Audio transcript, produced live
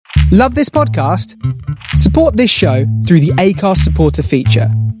Love this podcast? Support this show through the Acast supporter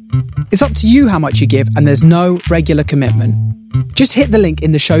feature. It's up to you how much you give, and there's no regular commitment. Just hit the link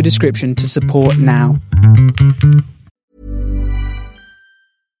in the show description to support now.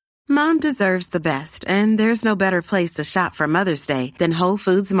 Mom deserves the best, and there's no better place to shop for Mother's Day than Whole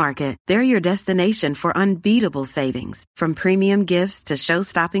Foods Market. They're your destination for unbeatable savings, from premium gifts to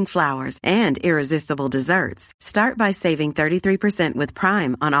show-stopping flowers and irresistible desserts. Start by saving 33% with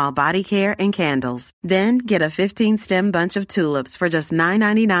Prime on all body care and candles. Then get a 15-stem bunch of tulips for just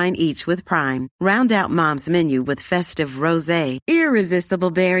 $9.99 each with Prime. Round out Mom's menu with festive rosé,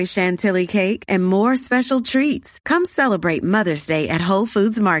 irresistible berry chantilly cake, and more special treats. Come celebrate Mother's Day at Whole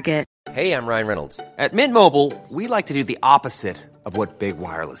Foods Market. Hey, I'm Ryan Reynolds. At Mint Mobile, we like to do the opposite of what Big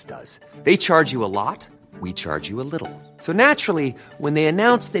Wireless does. They charge you a lot, we charge you a little. So naturally, when they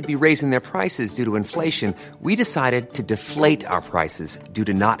announced they'd be raising their prices due to inflation, we decided to deflate our prices due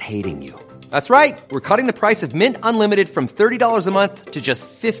to not hating you. That's right. We're cutting the price of Mint Unlimited from $30 a month to just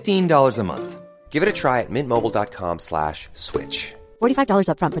 $15 a month. Give it a try at mintmobile.com/switch. $45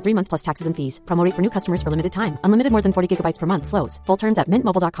 up front for 3 months plus taxes and fees. Promo rate for new customers for limited time. Unlimited more than 40 gigabytes per month. Slows full terms at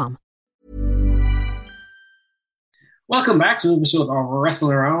mintmobile.com. Welcome back to an episode of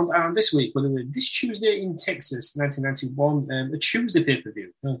Wrestling Around. And this week, we're doing this Tuesday in Texas, 1991, a Tuesday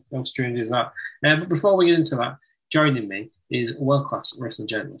pay-per-view. How strange is that? But before we get into that, joining me is a world-class wrestling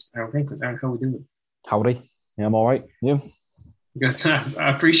journalist, Aaron Franklin. Aaron, how are we doing? Howdy. Yeah, I'm all right. You? Good.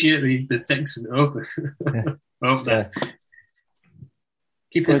 I appreciate the Texan open. Over there.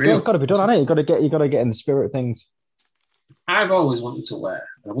 Keep it real. Got to be done, hasn't it? You got to get in the spirit of things. I've always wanted to wear,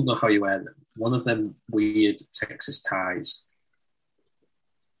 I don't know how you wear them, one of them weird Texas ties.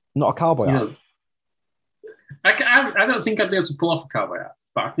 Not a cowboy hat? I don't think I'd be able to pull off a cowboy hat,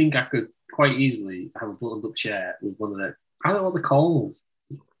 but I think I could quite easily have a buttoned-up shirt with one of the, I don't know what they're called.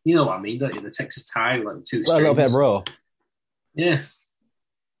 You know what I mean, don't you? The Texas tie, like the two strings. A little bit of rope. Yeah.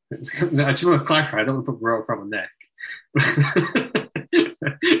 I just want to clarify, I don't want to put rope from my neck.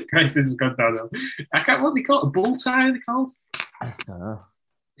 Christ, this has gone downhill. I can't, what they call it? A bull tie, are they called? I don't know.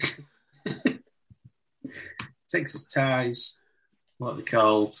 Texas ties, what are they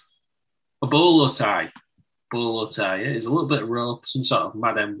called? A bolo tie. Bolo tie, yeah. It's a little bit of rope, some sort of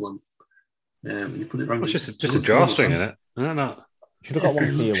mad emblem. You put it around. It's just a drawstring in it. I don't know. Should have got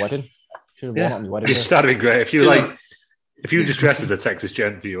one for your wedding. Should have worn it on your wedding. Yeah, that'd be great. If you just dressed as a Texas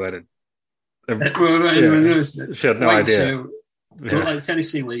gent for your wedding. She had no idea. Suit, like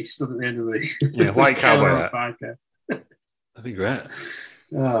Tennessee Lee stood at the end of the white cowboy hat. That'd be great.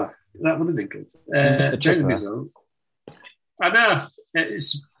 That would have been good. I know.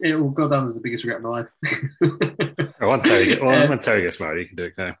 It will go down as the biggest regret of my life. When Terry gets married, he can do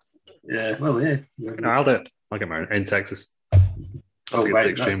it now. Yeah, well, yeah. No, I'll do it. I'll get married in Texas.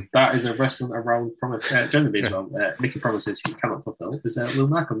 That is a wrestling around promise. Generally as well, Mickey promises he cannot fulfill. Is Lil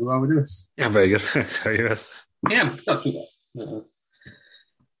Mac on the way we do this? Yeah, I'm very good. Sorry, yes. Yeah, not too bad.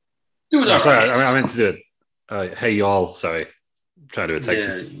 Sorry, I meant to do it. Hey, y'all. Sorry. I'm trying to do a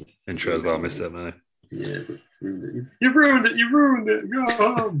Texas intro as well. I missed it, man. Yeah, you've ruined it. Go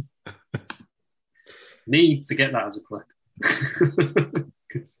home. Need to get that as a clip.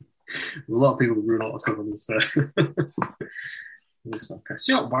 A lot of people ruin a lot of stuff on this. This podcast.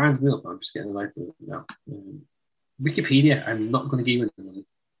 You know what winds me up? I'm just getting a life now. Wikipedia, I'm not going to give you the money.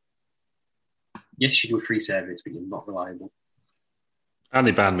 Yes, you do a free service, but you're not reliable. And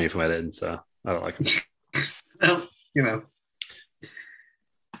they banned me from editing, so I don't like them. Well, you know.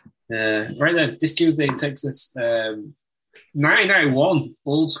 Right then, this Tuesday in Texas, 1991,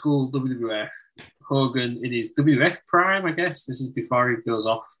 old school WWF. Hogan in his WWF prime, I guess. This is before he goes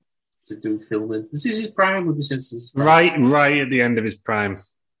off to do filming. This is his prime, would you say this is his prime? Right at the end of his prime.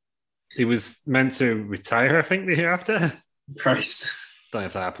 He was meant to retire, I think, the year after. Christ. Don't know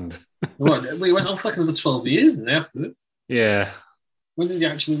if that happened. What, we went on for like another 12 years and after it. Yeah. When did he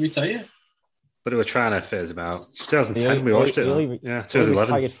actually retire? But they were trying to phase him out. 2010, we watched it.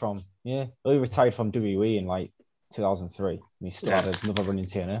 2011. He retired from WWE in like 2003. And he started another run in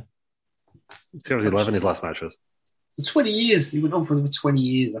TNA. 2011, his last match was. For 20 years. He went on for another 20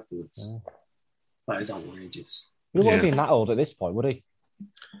 years afterwards. Yeah. That is outrageous. He wouldn't have been that old at this point, would he?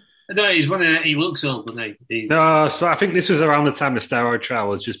 No, he looks old, doesn't he? No, so I think this was around the time the steroid trial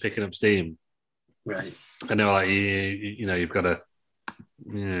was just picking up steam. Right. And they were like, you've got to,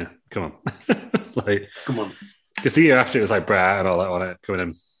 come on. Come on. Because the year after it was like Bret and all that on it coming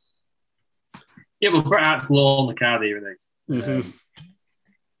in. Yeah, well, Bret Hart's low on the card here, isn't he? Mm-hmm.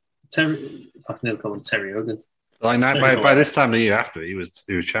 Terry, I can never call him Terry Hogan. By this time the year after, he was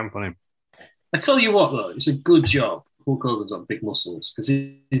champ on him. I tell you what, though, it's a good job Hulk Hogan's got big muscles because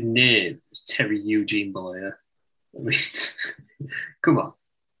his name is Terry Eugene Bollea. I mean, come on.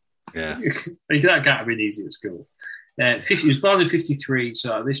 Yeah. That can't have been easy at school. He was born in 1953,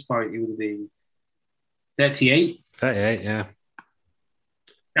 so at this point he would have been 38. 38, yeah.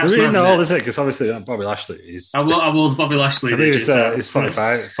 That's really not old, is it? Because obviously Bobby Lashley is... How old's Bobby Lashley? I think he's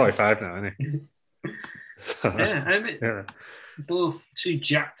 45 now, isn't he? So, yeah, I mean, both two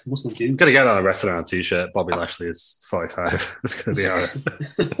jacked muscle dudes. Got to get on a wrestling around t-shirt. Bobby Lashley is 45. That's going to be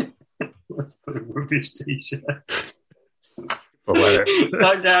alright. Let's put a rubbish t-shirt.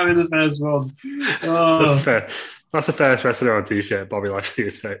 That guy with the first one. Oh. That's fair. That's the first wrestler on t-shirt. Bobby Lashley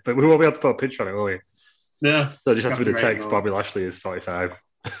is fake, but we won't be able to put a picture on it, will we? Yeah. So just have to be the text. Bobby Lashley is 45.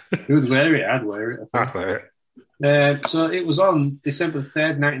 Who would wear it? I'd wear it. I'd wear it. So it was on December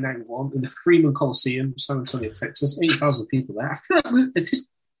 3rd, 1991, in the Freeman Coliseum, San Antonio, Texas. 8,000 people there. I feel like it's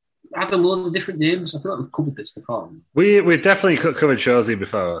just had a load of different names. I feel like we've covered this before. We definitely covered shows here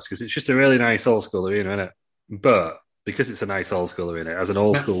before us because it's just a really nice old school arena, isn't it? But because it's a nice old school arena, it has an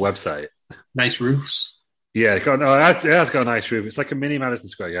old school website. Nice roofs. Yeah, it has got a nice roof. It's like a mini Madison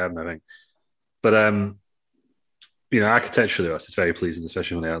Square Garden, I think. But architecturally, it's very pleasing,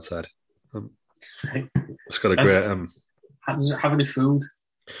 especially on the outside. It's got a great. Does it have any food?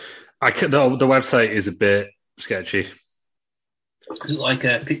 The website is a bit sketchy. Is it like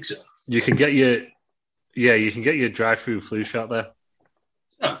a pizza? You can get your drive-through flu shot there.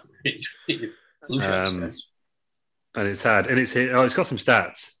 Oh, get your flu shot. And it's got some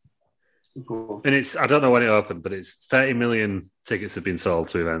stats. Cool. And I don't know when it opened, but it's 30 million tickets have been sold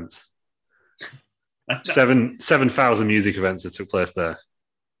to events. 7,000 music events that took place there.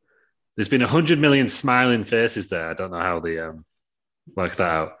 There's been 100 million smiling faces there. I don't know how they work that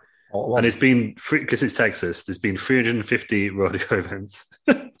out. And it's been because it's Texas. There's been 350 rodeo events.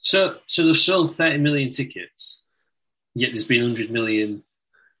 So they've sold 30 million tickets, yet there's been 100 million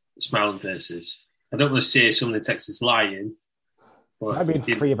smiling faces. I don't want to say someone in Texas is lying. I've been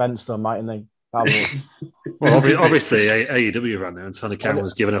 3 events though, mightn't they? Well, obviously, AEW ran there and Tony Khan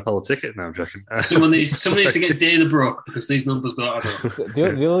was giving up all the tickets now, I'm joking. Someone needs to get Dana Brooke because these numbers don't add up.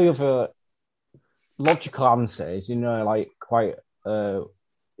 The only other logical answer is, quite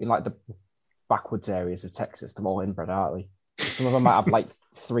in like the backwards areas of Texas, they're all inbred, aren't they? Some of them might have like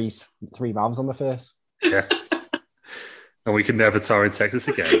three mouths on their face. Yeah. And we can never tour in Texas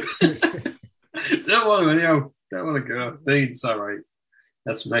again. Don't want to anyhow. Don't want to go. It's all right.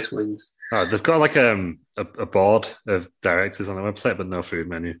 That's some nice wings. Oh, they've got like a board of directors on the website, but no food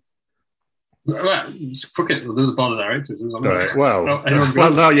menu. Right, fuck it, we'll do the board of directors. All right. Well,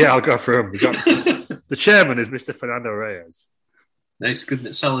 I'll go through them. The chairman is Mr. Fernando Reyes. Nice,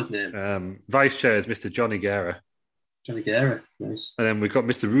 good, solid name. Vice chair is Mr. Johnny Guerra. Johnny Guerra, nice. And then we've got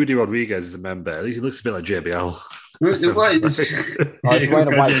Mr. Rudy Rodriguez as a member. He looks a bit like JBL. He's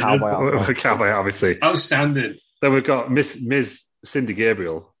wearing a white cowboy. A cowboy, obviously. Outstanding. Then we've got Ms. Cindy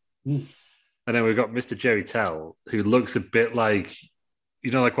Gabriel. Mm. And then we've got Mr. Jerry Tell, who looks a bit like,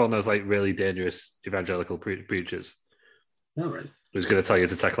 like one of those like really dangerous evangelical preachers. All right. Who's going to tell you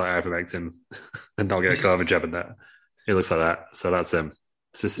to take like ivermectin and not get a COVID jab in that. He looks like that. So that's him.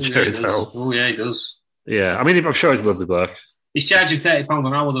 It's Mr. Jerry Tell. Oh, yeah, he does. Yeah. I mean, I'm sure he's a lovely bloke. He's charging £30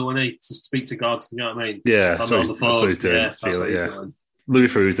 an hour, though, when he to speak to God. You know what I mean? Yeah, that's what he's doing. Yeah, doing. Louis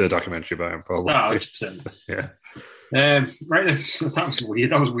Theroux's did a documentary about him, probably. 100%. Yeah. Right now, so that was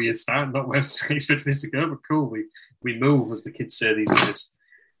weird. That was weird start. Not where I expected this to go, but cool. We move, as the kids say these days.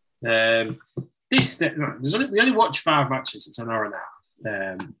 We only watched 5 matches. It's an hour and a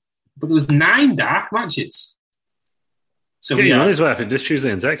half. But there was 9 dark matches. So getting on his way, I think, this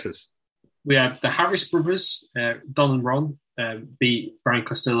Tuesday in Texas. We had the Harris brothers, Don and Ron, beat Brian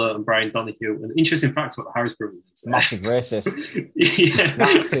Costello and Brian Donahue. An interesting fact about the Harris brothers. Massive racist. Yeah.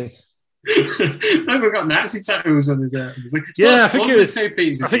 Nazis. No, we've got Nazi tattoos on his arm. Like, I think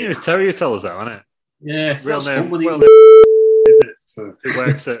it was Terry who told us that, wasn't it? Yeah, it's real name. Is it? So. It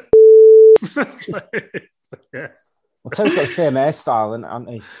works at. Yeah. Well, Terry's got the same hairstyle, hasn't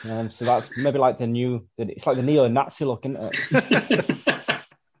he? So that's maybe like it's like the neo-Nazi look, isn't it?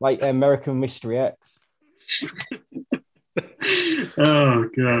 Like American Mystery X. Oh,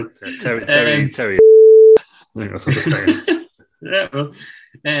 God. Terry. I think that's what I'm saying. Yeah, well,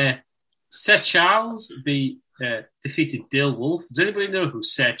 Sir Charles defeated Dale Wolf. Does anybody know who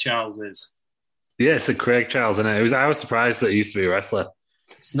Sir Charles is? Yeah, it's Craig Charles, isn't it? I was surprised that he used to be a wrestler.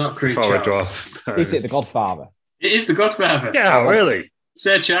 It's not Craig Charles. Is it the Godfather? It is the Godfather. Yeah, really?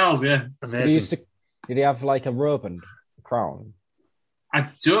 Sir Charles, yeah. Amazing. Did he have like a robe and a crown? I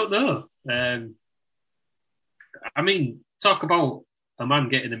don't know. I mean, talk about a man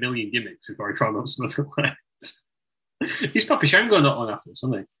getting a million gimmicks before he found out something like that. He's Papa Shango not on Athens,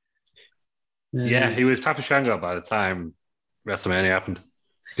 wasn't he? Yeah, he was Papa Shango by the time WrestleMania happened.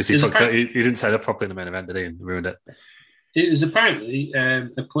 Because he didn't set up properly in the main event, did he? And ruined it. It was apparently a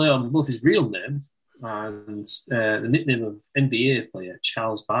play on both his real name and the nickname of NBA player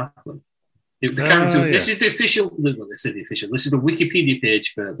Charles Barkley. The character. Yeah. This is the official. Well, they say the official. This is the Wikipedia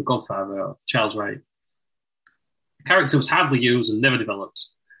page for The Godfather, Charles Wright. The character was hardly used and never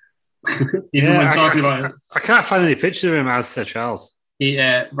developed. Even when talking about it. I can't find any picture of him as Sir Charles.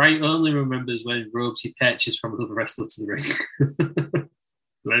 Wright only remembers when robes he purchased from another wrestler to the ring.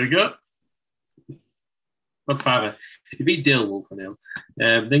 So there we go. Godfather. He beat Dale Wolf for now.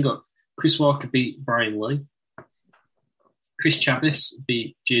 Then got Chris Walker beat Brian Lee. Chris Chavis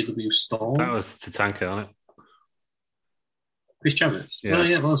beat JW Storm. That was Tatanka, wasn't it? Chris Chavis? Yeah. Oh,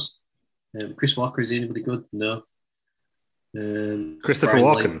 yeah, it was. Chris Walker, is anybody good? No. Christopher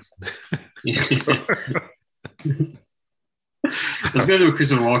Walken. I was going to do a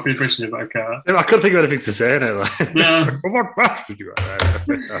Christopher Walken impression, but I can't. I couldn't think of anything to say in it. Like. No. What bastard you got there?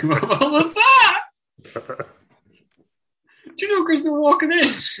 What was that? Do you know who Christopher Walken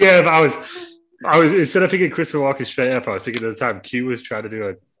is? Yeah, but I was instead of thinking Christopher Walken straight up, I was thinking at the time Q was trying to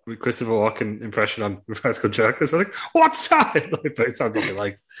do a Christopher Walken impression on Reverse Jerkers. So I was like, what's that? Like, but it sounds nothing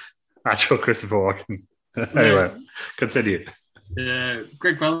like actual Christopher Walken. Anyway, continue.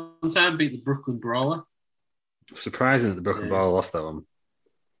 Greg Valentine beat the Brooklyn Brawler. Surprising that the Brooklyn Brawler lost that one.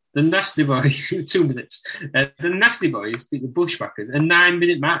 The Nasty Boys, 2 minutes. The Nasty Boys beat the Bushwhackers, a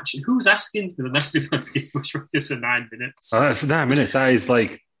 9-minute match. Who's asking for the Nasty Boys to get Bushwhackers for 9 minutes? For 9 minutes, that is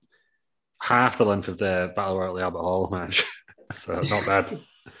like half the length of the Battle Royal at the Albert Hall match. So not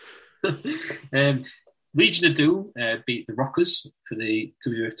bad. Legion of Doom beat the Rockers for the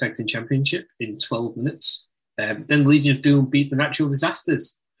WWF Tag Team Championship in 12 minutes. Then Legion of Doom beat the Natural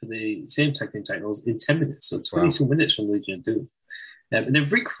Disasters for the same tag team titles in 10 minutes. So 22 minutes from Legion of Doom. And then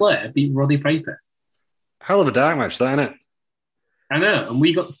Ric Flair beat Roddy Piper. Hell of a dark match, that, isn't it? I know, and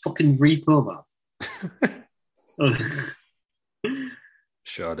we got the fucking repo that.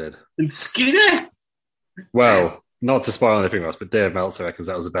 Sure did. And Skinner! Well, not to spoil anything else, but Dave Meltzer reckons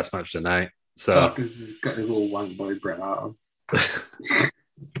that was the best match of the night. So, because he's got his little wank boy Bret Hart on.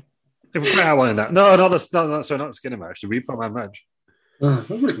 Bret Hart won in that. No, that's not the Skinner match. The Repo Man match.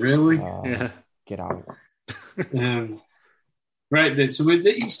 Was it really? Yeah. Get out. Right then, so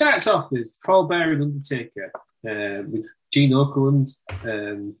he starts off with Paul Bearer and Undertaker, with Gene Okerlund.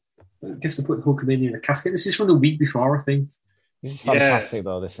 I guess they put Hulkamania in a casket. This is from the week before, I think. This is fantastic,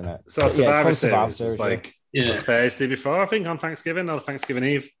 though, isn't it? So Survivor Series was like the Thursday before, I think, on Thanksgiving or Thanksgiving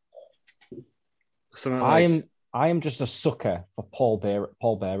Eve. I am just a sucker for Paul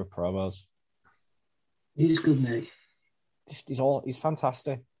Bearer promos. He's good, mate. He's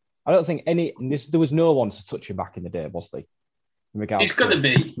fantastic. I don't think there was no one to touch him back in the day, was there? In regards he's going to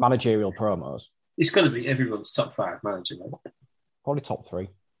be managerial promos. He's going to be everyone's top 5 manager, right? Probably top 3.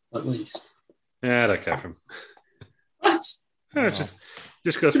 At least. Yeah, I don't care for him. What? Yeah, just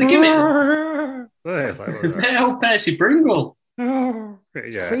goes. Give it. Old Percy Pringle.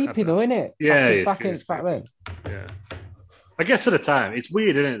 It's creepy though, isn't it? Yeah, back then. Yeah. I guess for the time, it's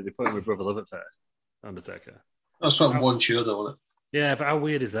weird, isn't it? They put him with Brother Love at first, Undertaker. That's not one show, though, wasn't it? Yeah, but how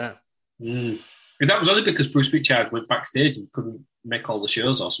weird is that? And that was only because Bruce Pritchard went backstage and couldn't make all the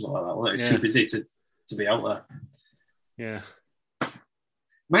shows or something like that. Wasn't it? He was too busy to be out there. Yeah.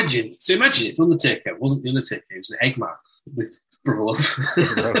 Imagine if Undertaker wasn't the Undertaker, he was an Eggman with Brother Love.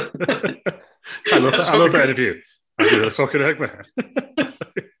 I love that interview. I'm a fucking Eggman.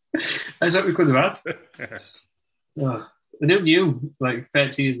 That's what we could have had. And who knew, like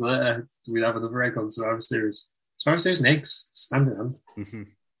 30 years later, we'd have another egg on Survivor Series. Survivor Series and eggs, standard hand. Mm-hmm.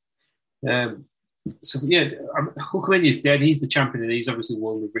 So, yeah, Hulkamania's dead. He's the champion, and he's obviously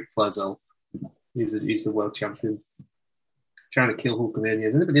won with Ric Flair. He's the world champion. Trying to kill Hulkamania.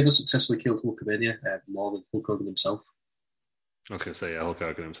 Has anybody ever successfully killed Hulkamania more than Hulk Hogan himself? I was going to say, Hulk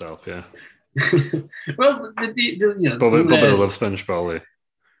Hogan himself, yeah. Well, Bubba the Love Sponge, probably.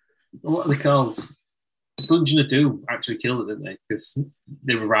 What are they called? Dungeon of Doom actually killed it, didn't they? Because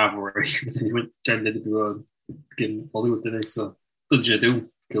they were rivalry. He went tended to be on in Hollywood, didn't he? So Dungeon of Doom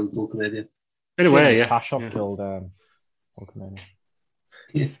killed Hulkamania. Anyway, yeah. Tashoff killed Hulkamania.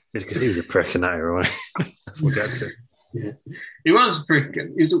 Yeah, because he was a prick in that era, right? That's what we'll get to. Yeah, he was a prick.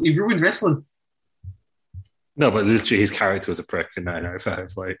 He ruined wrestling. No, but literally his character was a prick in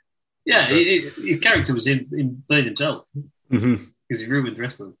 1995. Like, yeah, his character was in playing himself because he ruined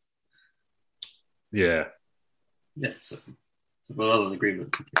wrestling. Yeah. Yeah, so we're all in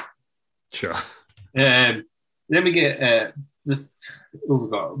agreement. Sure. Then we get We've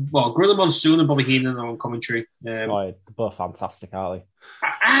got Gorilla Monsoon and Bobby Heenan are on commentary. They're both fantastic, aren't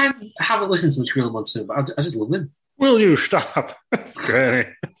I haven't listened to much Gorilla Monsoon, but I just love him. Will you stop? Great.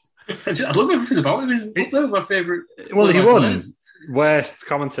 I love everything about him. He's one of my favourite. Well, he won worst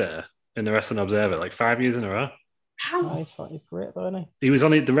commentator in the Wrestling Observer like 5 years in a row. How? He's great, though, isn't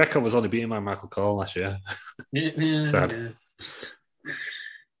he? The record was only beaten by Michael Cole last year. Sad.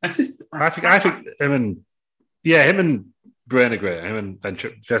 I think him and Brain are great. Him and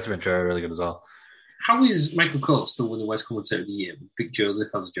Jesse Ventura are really good as well. How is Michael Cole still winning West Commentator of the Year? Big Joseph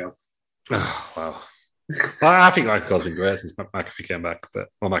has a job. Oh, wow. Well, I think Michael Cole's been great since McAfee came back,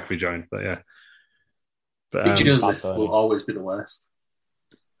 McAfee joined, but yeah. But, Big Joseph will always be the worst.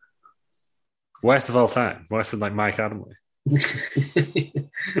 Worst of all time? Worse than like Mike Adamley?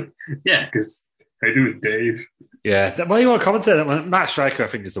 Yeah, because I do it, Dave. Yeah. Well, you want to commentate? Matt Stryker, I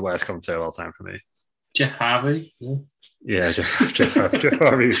think, is the worst commentator of all time for me. Jeff Harvey. Yeah, Jeff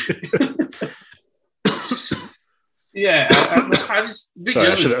Harvey. Yeah, I just... Sorry,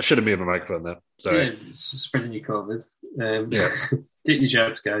 I should have been on the microphone there. Sorry. Yeah, spreading your COVID. Yeah. Get your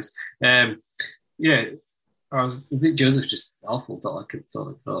jabs, guys. Vic Joseph's just awful. Don't like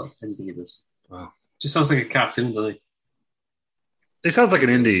anything he does. Wow. Just sounds like a cartoon, doesn't he? It sounds like an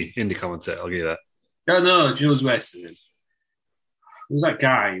indie commentator, I'll give you that. No, Joe's West. It was that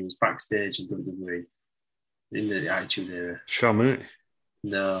guy who was backstage in WWE in the Attitude Era. Sean Mooney?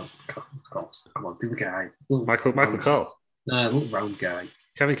 No, come on, do the guy. Michael Cole? No, little round guy.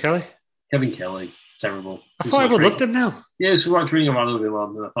 Kevin Kelly? Kevin Kelly, terrible. I thought everyone loved him now. Yeah, so we watched Ring of Honor with him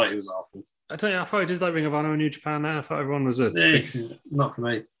on, and I thought he was awful. I thought he did like Ring of Honor in New Japan now. I thought everyone was not for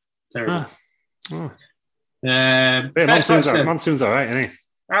me. Terrible. Monsoon's all right, isn't he?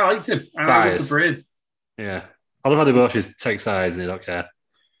 I liked him. I liked the brain. Yeah. I love how they both just take sides and they don't care.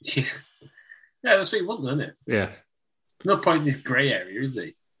 Yeah, that's what he wanted, isn't it? Yeah. No point in this grey area, is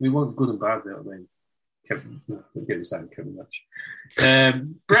he? We want good and bad, don't we? Kevin, we'll get this out of Kevin Nash.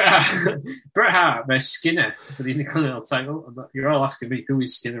 Bret Hart versus Skinner for the Intercontinental title. You're all asking me who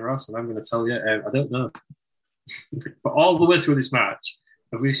is Skinner Ross, and I'm going to tell you, I don't know. But all the way through this match,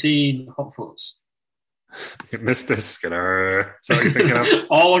 have we seen Hot Fuzz? Mr. Skinner. Is that what you're thinking of?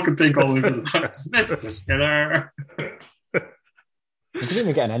 All I can think of is Mr. Skinner. He didn't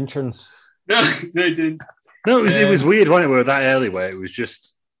even get an entrance. No, he didn't. No, it was weird, wasn't it? We were that early where it was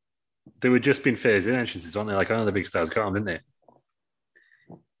just, they were just being phased in entrances, weren't they? Like, the big stars got them, didn't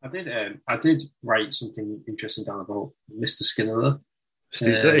they? I did write something interesting down about Mr. Skinner, though.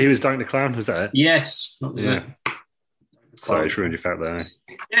 He was Doink the Clown, was that it? Yes. That was it. Sorry, it's ruined your fact there.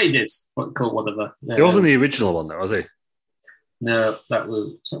 Yeah, he did. Whatever. It wasn't the original one, though, was he? No, that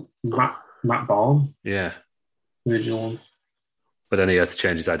was Matt Bourne. Yeah. The original one. But then he had to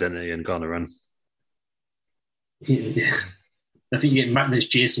change his identity and go on a run. Yeah. I think you get there's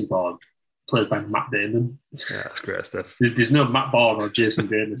Jason Bourne, played by Matt Damon. Yeah, that's great stuff. There's no Matt Bourne or Jason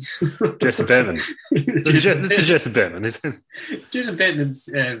Bateman. Jason Bateman. It's Jason Bateman, isn't it? Jason Bateman's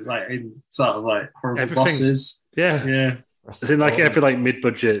like in sort of like Horrible Bosses. Yeah. It's in like every like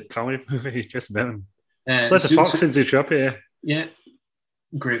mid-budget comedy movie. Jason Bateman. There's a Fox in Zootropia. Yeah,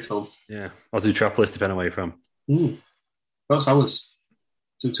 great film. Yeah, or Zootropolis, depending on where you're from. What's ours?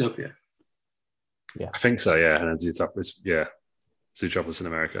 Zootopia. Yeah, I think so. Yeah, and then Zootropolis. Yeah, Zootropolis in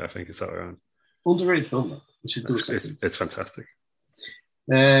America. I think it's that around. Underrated film. It's fantastic.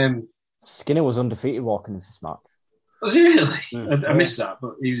 Skinner was undefeated walking into this match. Was he really? Yeah. I missed that,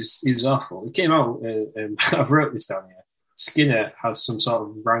 but he was awful. He came out. I've wrote this down here. Skinner has some sort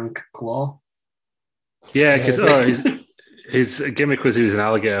of rank claw. Yeah, because his gimmick was he was an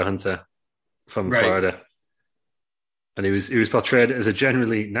alligator hunter from Florida, and he was portrayed as a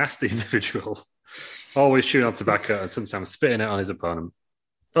generally nasty individual, always chewing on tobacco and sometimes spitting it on his opponent.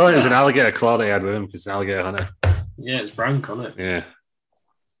 Oh, it was an alligator claw that he had with him because an alligator hunter. Yeah, it's rank on it. Yeah,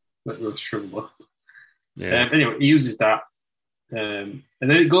 that looks trouble. Yeah. Anyway, he uses that, and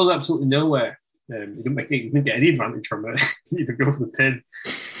then it goes absolutely nowhere. He didn't get any advantage from it. He didn't even go for the pin.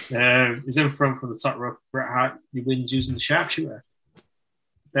 He's in front from the top rope. Bret Hart, he wins using the sharpshooter.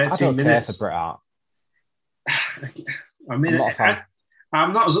 13 I don't minutes. care for Bret Hart. I mean,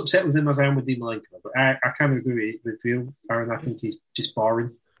 I'm not as upset with him as I am with Dean Malenko, but I kind of agree with you, Aaron. I think he's just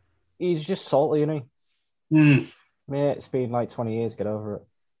boring. He's just salty, isn't he? Mate, it's been like 20 years. Get over it.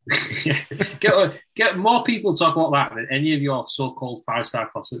 Get more people talk about that than any of your so-called 5-star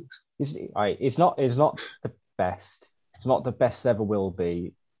classics. It's not the best. It's not the best ever will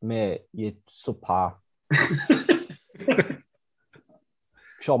be, mate. You're subpar.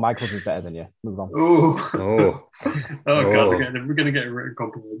 Shawn Michaels is better than you. Move on. Oh, God, we're going to get a written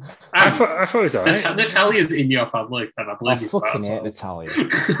compliment. I thought it was all right. Natalia's in your family, and I blame you for that. I fucking hate Natalia.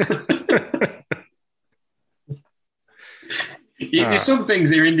 There's some things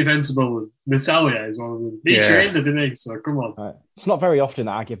that are indefensible. Natalia is one of them. He trained her, didn't he? So come on. Right. It's not very often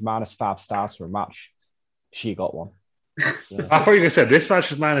that I give -5 stars for a match. She got one. Yeah. I thought you were going to say this match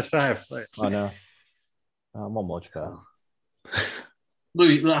was -5. Like. I know. One much better.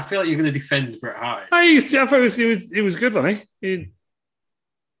 Louis, I feel like you're going to defend Bret Hart. I thought it was good, wasn't he?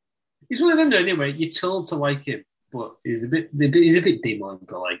 He's one of them, though, anyway. You're told to like him, but he's a bit Dean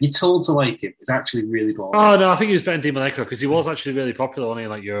Malenko. Like, you're told to like him. It's actually really boring. Oh, no, I think he was better than Dean Malenko because he was actually really popular, wasn't he,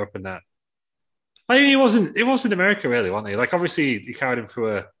 like Europe and that. I mean, he wasn't in America, really, wasn't he? Like, obviously, he carried him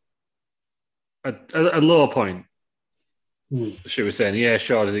through a low point. She was saying, yeah,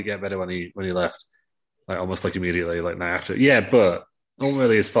 sure, did it get better when he left? Like, almost like immediately, like, now after. Yeah, but not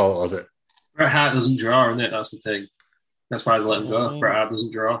really his fault, was it? Bret Hart doesn't draw, isn't it? That's the thing. That's why they let him go. Bret Hart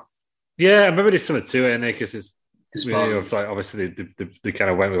doesn't draw. Yeah, I remember there's something to it, and because it's really of, like, obviously they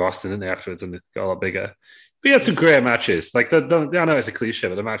kind of went with Austin, didn't they, afterwards, and they got a lot bigger. But he had some great matches. Like, I know it's a cliche,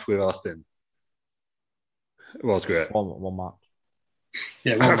 but the match with Austin was great. One match.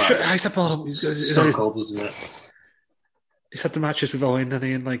 Yeah, one match. I suppose so cold, wasn't it? He's had the matches with Owen, and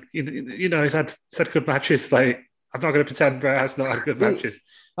he, and like you know, he's had good matches. Like, I'm not going to pretend Bret Hart's not had good matches.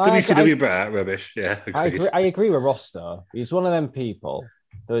 WCW Bret Hart, rubbish. Yeah, I agree with Ross though. He's one of them people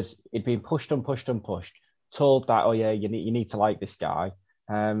he'd been pushed, told that, oh yeah, you need to like this guy.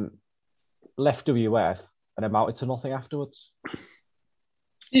 Left WF and amounted to nothing afterwards.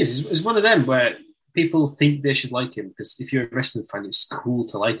 It's one of them where people think they should like him because if you're a wrestling fan, it's cool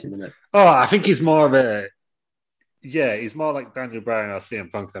to like him, isn't it? Oh, I think he's more of a. Yeah, he's more like Daniel Bryan or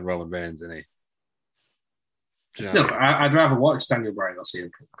CM Punk than Roman Reigns, isn't he? You know I'd rather watch Daniel Bryan or CM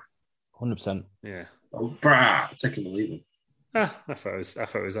Punk. 100%. Yeah. Oh, Brad, take him or leave him. I thought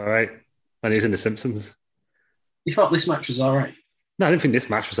it was all right. And he was in The Simpsons. You thought this match was all right? No, I didn't think this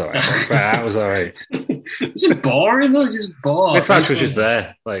match was all right. That was all right. It was just boring, though. Just bored. This match was just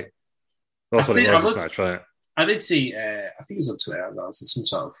there. Like, that's what it was, this match, right? I did see, I think it was on Twitter, I was in some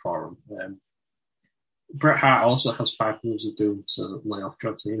sort of forum. Bret Hart also has 5 moves of doom, so lay off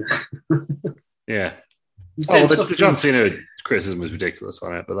John Cena. Yeah. The John Cena criticism was ridiculous,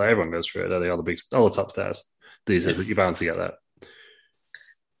 wasn't it? But like, everyone goes through it. All the top stars. These days, you're bound to get that.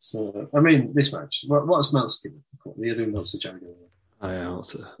 So, I mean, this match. What's Meltzer giving? The other Meltzer Johnny. Oh yeah,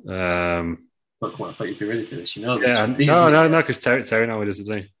 Meltzer. Look, I thought you'd be ready for this. You know. Yeah, no, because Terry now doesn't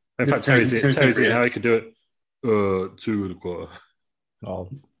do. In fact, Terry's in how he could do it. 2 1/4. Oh,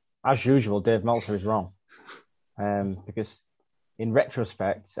 as usual, Dave Meltzer is wrong. Because in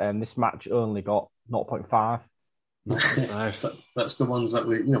retrospect, this match only got 0.5. That's the ones that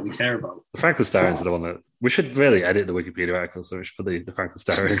we care about. The Franklin Stallions are the one that we should really edit the Wikipedia article, so we should put the Franklin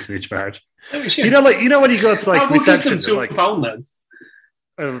Stallions in each match. You know when you go to like reception, like £2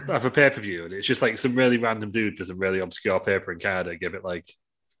 of a pay-per-view, and it's just like some really random dude for some really obscure paper and card and give it like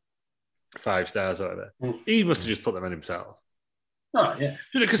 5 stars or whatever. He must have just put them in himself. Oh yeah,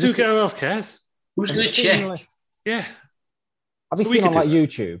 because who else cares? Who's going to check? Yeah. Have you seen on like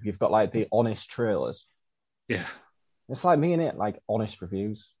YouTube? You've got like the honest trailers. Yeah. It's like me, innit? Like honest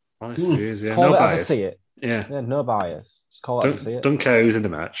reviews. Honest reviews, yeah. Call no it bias. as I see it. Yeah. No bias. Just call it as I see it. Don't care who's in the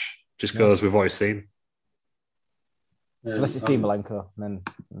match. Just goes with what you've seen. Unless it's Dean Malenko, and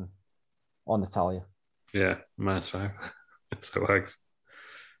then or Natalia. Yeah, -5. So it works.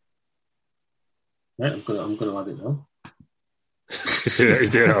 Right, I'm gonna add it now.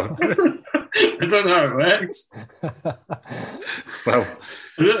 He's doing it. I don't know how it works. Well,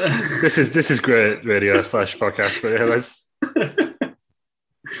 this is great radio / podcast, but I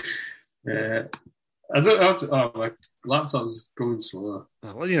don't know how to. Oh, my laptop's going slow.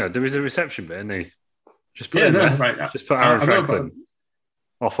 Oh, well, there is a reception bit, isn't he? Just put Just put Aaron Franklin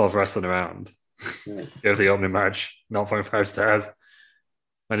off of wrestling around. Yeah. Go to the opening match, 0.5 stars,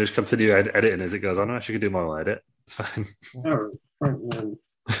 and just continue editing as it goes on. I actually can do more edit. It's fine. Oh, Franklin.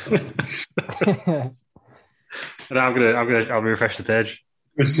 And I'll refresh the page.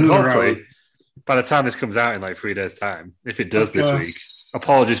 Hopefully, by the time this comes out in like 3 days' time, if it does this week,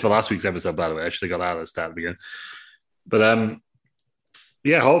 apologies for last week's episode, by the way. I actually got that at the start again. But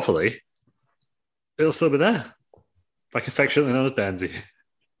yeah, hopefully it'll still be there, like affectionately known as Benzie.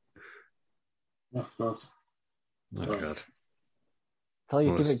 Oh God! Oh God! Tell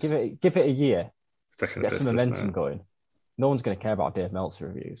you, give it a year. Get some momentum now. going. No one's going to care about Dave Meltzer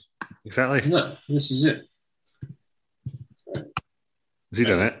reviews. Exactly. No, this is it. Has he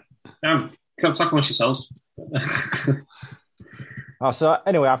done it? Can't talk amongst yourselves. So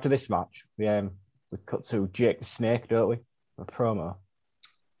anyway, after this match, we cut to Jake the Snake, don't we? A promo.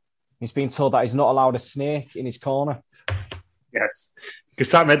 He's been told that he's not allowed a snake in his corner. Yes, because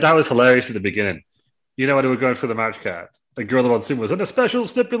that was hilarious at the beginning. You know when they were going through the match card, and Gorilla One Super was on a special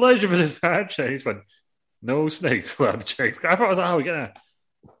stipulation for this match, and he went, "No snakes allowed." Jake. I thought it was how we get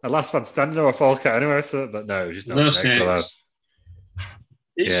a last man standing or a false count anywhere, but no, just no snakes allowed.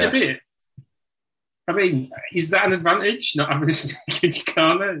 It should be. I mean, is that an advantage? Not having a snake in your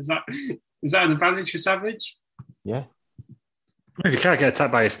corner? Is that an advantage for Savage? Yeah. If you can't get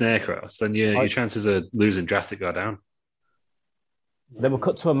attacked by a snake, Ross, then your chances of losing drastically go down. Then we'll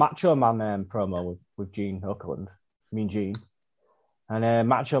cut to a Macho Man promo with Gene Okerlund, Mean Gene. And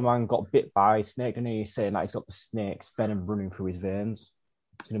Macho Man got bit by a snake, and he's saying that he's got the snake's venom running through his veins.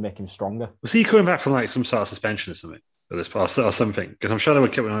 It's going to make him stronger. Was he coming back from like some sort of suspension or something? Or something? Because I'm sure they were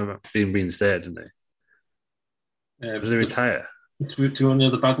keeping on being reinstated, didn't they? Did he retire? Do you want to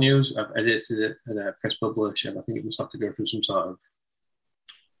know the bad news? I've edited it and press publish, and I think it must have to go through some sort of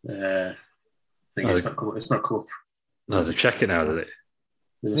thing. It's not come up. No, they're checking now, do they?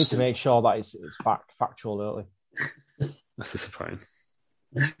 We need to make sure that it's factual, don't we? That's disappointing.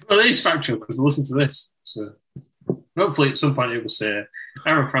 Well, it is factual because listen to this. So hopefully at some point it will say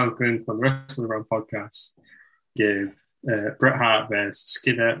Aaron Franklin from the Wrestling Around podcast gave Bret Hart versus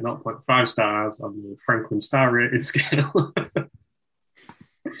Skinner 0.5 stars on the Franklin star rating scale.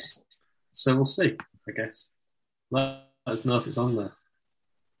 So we'll see, I guess. Let us know if it's on there.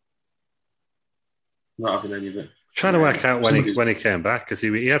 Not having any of it. Trying to work out when he came back because he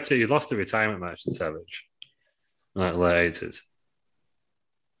lost the retirement match in Savage, like late 80s.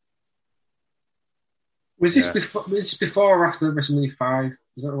 Was this before or after WrestleMania 5?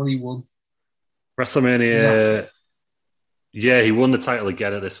 Is that when he won? WrestleMania. Yeah, he won the title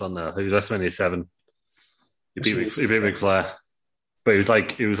again at this one though. It was WrestleMania 7. He beat Ric Flair, but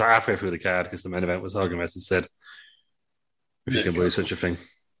it was halfway through the card because the main event was Hogan versus Sid. If you can believe such a thing.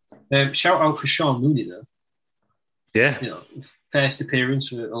 Shout out for Sean Mooney though. Yeah, first appearance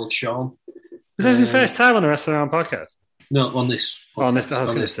for old Sean. Was this his first time on the Wrestling Around podcast? No, on this. I was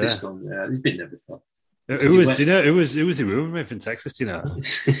going to say. This one, yeah, he's been there before. Who was he rooming with in Texas? Do you know?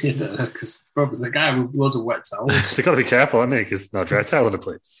 Because Rob was the guy with loads of wet towels. They've got to be careful, haven't they? Because no dry towel in the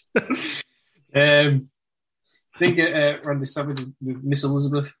place. I think Randy Savage with Miss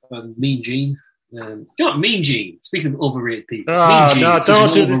Elizabeth and Mean Gene. You know, Mean Gene. Speaking of overrated people, Mean Gene,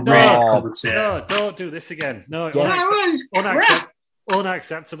 don't do this. No, don't do this again. No,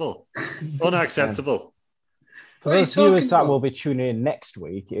 unacceptable. Unacceptable. For those viewers that will be tuning in next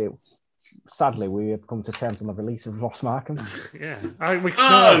week, sadly, we have come to terms on the release of Ross Markham. Yeah,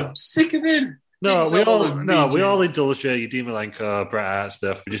 I'm sick of him. No, we all indulged you Dean Malenko, Bret Hart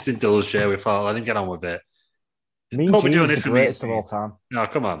stuff. We just indulged you. We thought, let him get on with it. Mean Gene is the greatest of all time. No,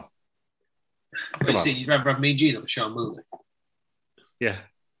 come on. You'd rather have Mean Gene or Sean Mooney? Yeah.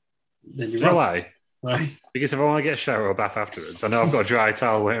 Then you know why? Why? Because if I want to get a shower or bath afterwards, I know I've got a dry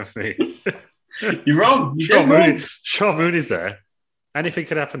towel waiting for me. You're wrong. Sean Mooney's there. Anything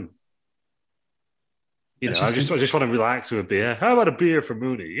could happen. I just want to relax with a beer. How about a beer for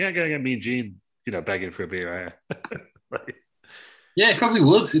Mooney? You ain't going to get Mean Gene, begging for a beer, are you? Yeah, he probably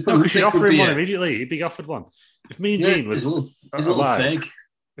would. We should offer him one immediately. He'd be offered one. If Mean Gene was alive,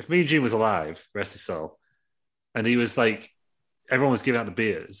 if Mean Gene was alive, rest his soul, and he was like, everyone was giving out the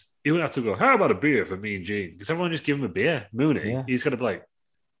beers, he wouldn't have to go, how about a beer for Mean Gene? Because everyone just give him a beer. Mooney, he's going to be like,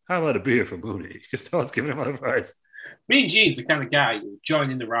 how about a beer for Mooney? Because no one's giving him one advice. Mean Gene's the kind of guy who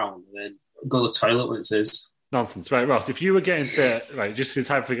join in the round and then go to the toilet when it says nonsense. Right, Ross, if you were getting just this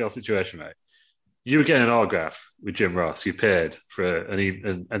hypothetical situation, right? You were getting an autograph with Jim Ross. You paid for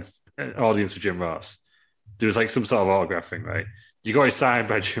an audience for Jim Ross. There was like some sort of autograph thing, right? You got it signed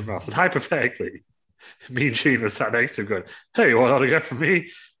by Jim Ross. And hypothetically, Mean Gene was sat next to him going, hey, you want an autograph from me?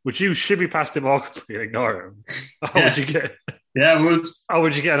 Would you shimmy past him awkwardly and ignore him? Or would you get... Yeah, I would. Or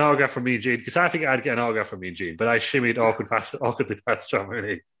would you get an autograph from Mean Gene? Because I think I'd get an autograph from Mean Gene, but I shimmied awkwardly past Sean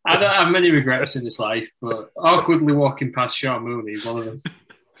Mooney. I don't have many regrets in this life, but awkwardly walking past Sean Mooney is one of them.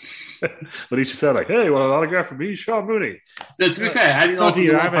 But he just said, like, hey, want an autograph from me? Sean Mooney. To be fair, I didn't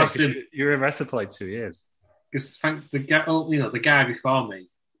know walk past him. You were in wrestling for like 2 years. Because the guy before me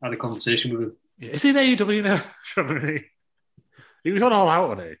had a conversation with him. Yeah, is he in AEW now, Sean Mooney? He was on All Out,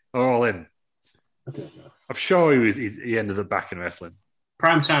 wasn't he? Or All In? I don't know. I'm sure he ended up back in wrestling.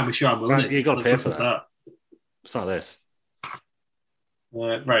 Prime time with Sean Mooney. You got to pay for that. It's not this.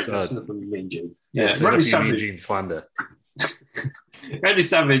 Right, that's enough from Mean Gene. Yeah, Randy Savage. Mean Gene slander. Randy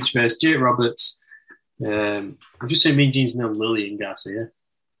Savage versus Jake Roberts. I'm just saying Mean Gene's no Lillian Garcia.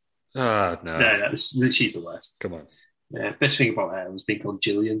 No. Yeah, she's the worst. Come on. Best thing about her was being called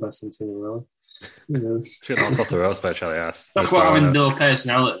Gillian by Santino Row. She got knocked off the ropes by Charlie Ass. That's why having no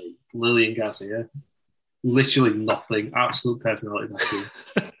personality. Lillian Garcia. Literally nothing. Absolute personality.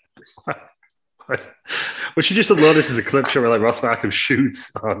 We should just upload this as a clip show where like Ross Markham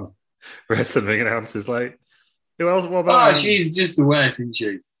shoots on wrestling ring announcers. Like, who else? What about? She's just the worst, isn't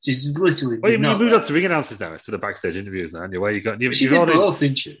she? She's just literally. Well, you moved on to ring announcers now instead of backstage interviews now. Where you got? She did both,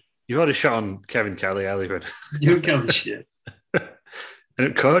 didn't she? You've already shot on Kevin Kelly earlier. You don't count the shit.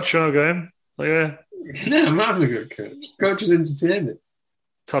 And coach, I'm going. Like, no, I'm having a good coach. Coach was entertaining.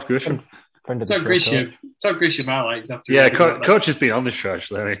 Todd Grisham. Todd Grisham, I like. Yeah, coach has been on the show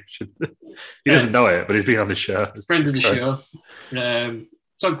actually. He doesn't know it, but he's been on the show. Friend of the show.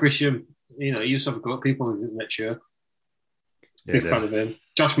 Todd Grisham, he used to have a go at people on his internet show. Yeah, big fan of him.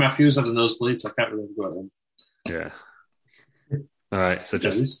 Josh Matthews had a nosebleed, so I can't really go at him. Yeah. All right, so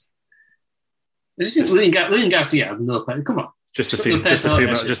just Lillian Garcia had no plan. Come on. Just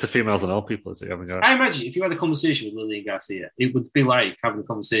the females and old people as you haven't got. I imagine if you had a conversation with Lillian Garcia, it would be like having a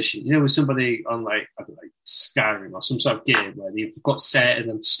conversation, with somebody on like Skyrim or some sort of game where you've got set and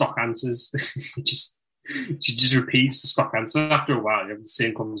then stock answers. She just repeats the stock answer. After a while, you have the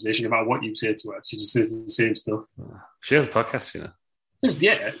same conversation about what you say to her. She just says the same stuff. She has a podcast,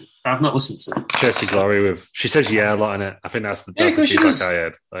 Yeah, I've not listened to it. Chelsea Glory she says a lot in it. I think that's the feedback I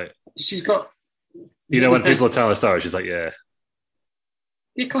had. Like, she's got. When people tell her story, she's like, yeah.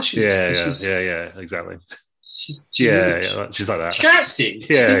 Yeah, of course she is. Yeah, exactly. She's she's like that. She can't sing.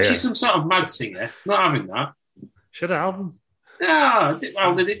 She's some sort of mad singer. Not having that. She had an album. No,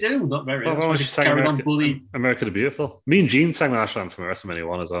 how did it do? Not very. Well, she sang America the Beautiful. Me and Gene sang the national anthem from WrestleMania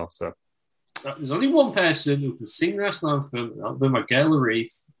 1 as well. So there's only one person who can sing the national anthem. That'll be my girl,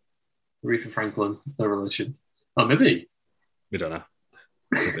 Aretha Franklin, their relation. Oh, maybe. We don't know.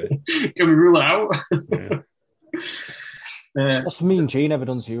 Can we rule it out? Yeah. What's Mean Gene ever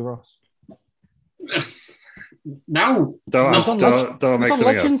done to you, Ross? No. Don't make something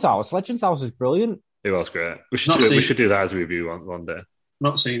Legends House. Legends House is brilliant. It was great. We should do that as a review one day.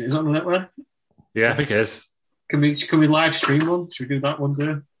 Not seen it. Is it on the network? Yeah, I think it is. Can we live stream one? Should we do that one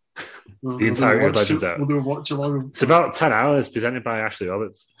day? The entirety of Legends Out. We'll do a watch along. It's about 10 hours, presented by Ashley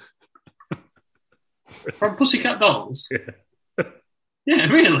Roberts. From Pussycat Dolls? Yeah. Yeah,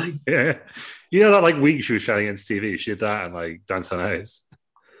 really? Yeah. You know that week she was shouting against TV? She did that and Dance on Ice.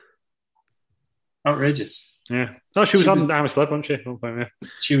 Outrageous. Yeah. No, she was on I'm a Celeb, wasn't she? Yeah.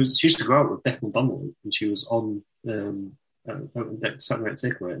 She used to go out with Declan Donnelly, and she was on Saturday Night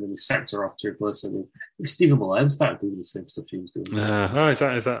Takeaway, and then they sacked her off to replace her with Stephen Mullane started doing the same stuff she was doing. Is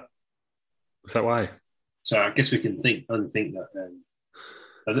that why? So I guess we can think that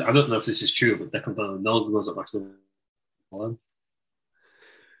I don't know if this is true, but Declan Donnelly no longer goes up next to Mullane.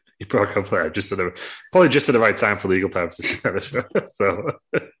 He broke up there probably just at the right time for legal purposes. So,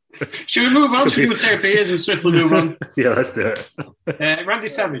 should we move on? Should we take a Peters and swiftly move on? Yeah, let's do it. Randy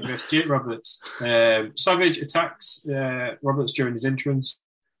Savage versus Jake Roberts. Savage attacks Roberts during his entrance,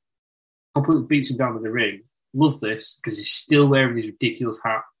 completely beats him down in the ring. Love this because he's still wearing his ridiculous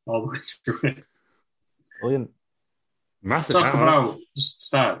hat all the way through it. Brilliant. Massive. Talk about just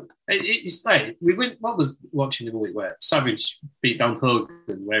start. It's like we went. What was watching the week where Savage beat down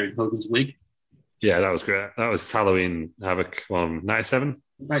Hogan wearing Hogan's wig? Yeah, that was great. That was Halloween Havoc on 97?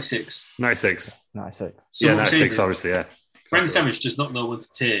 96. 96. 96. So yeah, 96, obviously, yeah. Randy Savage does not know when to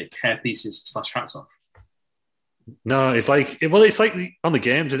take hair pieces / hats off. No, it's like on the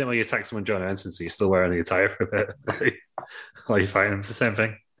games, isn't it? When you attack someone during an entrance, you're still wearing the attire for a bit. While you fight him, it's the same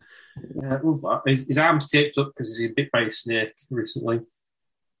thing. Yeah, his arms taped up because he's been bit by a snake recently,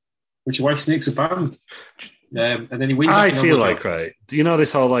 which is why snakes are banned. And then he wins. I feel like, right? Do you know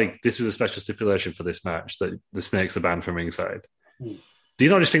this whole this was a special stipulation for this match that the snakes are banned from ringside? Do you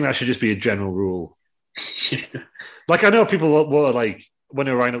not just think that should just be a general rule? I know people were when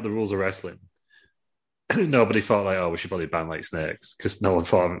they were writing up the rules of wrestling, nobody thought we should probably ban snakes because no one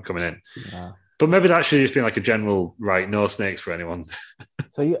thought of them coming in. Yeah. But maybe that should just be a general right, no snakes for anyone.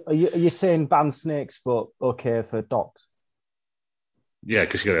 So are you saying ban snakes, but okay for dogs? Yeah,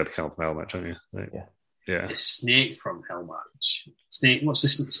 because you got to have the Hell from Hell match, haven't you? Yeah. A snake from Hell match. Snake. What's the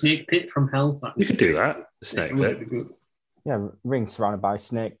snake pit from Hell? You could do that. The snake pit. Yeah, ring surrounded by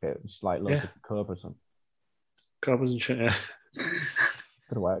snake pit, just loads of cobras on. Cobras and shit. Yeah.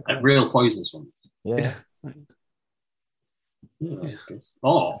 Could work. Real poisonous one. Yeah.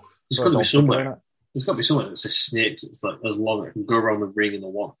 Oh, there's got to be somewhere. There's got to be somewhere that's a snake that's as long it can go around the ring in the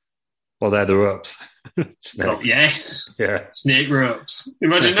one. Well, they're the ropes. Snakes. Oh, yes. Yeah. Snake ropes.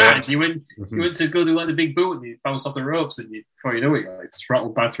 Imagine that. Ropes. You went to go do the big boot and you bounce off the ropes and before you know it, you're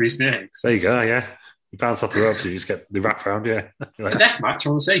throttled by 3 snakes. There you go, yeah. You bounce off the ropes, you just get the wrap around you. It's a death match, I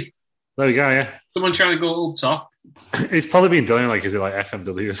want to see. There we go, yeah. Someone trying to go up top. It's probably been done like, is it like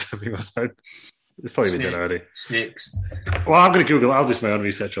FMW or something? It's probably been done already. Snakes. Well, I'm going to Google. I'll do my own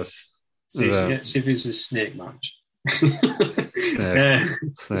research. See if it's a snake match.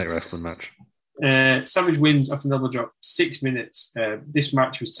 Snake wrestling match. Savage wins after double drop. 6 minutes. This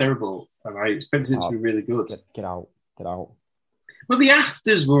match was terrible, and I expected it to be really good. Get out. Well, the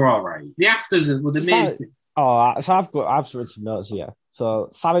afters were all right. The afters were the main thing. Oh, so I've written some notes here. So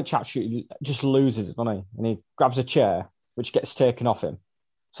Savage actually just loses it, doesn't he? And he grabs a chair, which gets taken off him.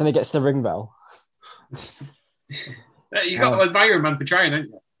 So then he gets the ring bell. You got to admire a man for trying,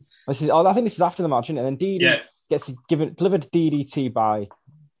 haven't you? I think this is after the match, isn't it? And then DD gets delivered DDT by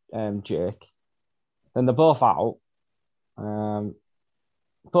Jake. Then they're both out.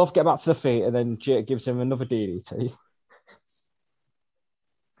 Both get back to the feet, and then Jake gives him another DDT.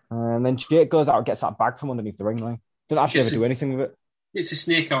 And then Jake goes out and gets that bag from underneath the ring line. Didn't actually ever do anything with it. It's a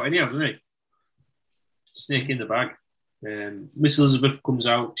snake out anyhow, doesn't it? Snake in the bag. Miss Elizabeth comes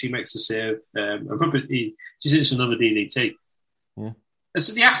out. She makes a save. She hits another DDT. Yeah. And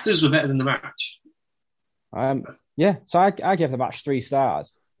so the afters were better than the match. Yeah. So I gave the match 3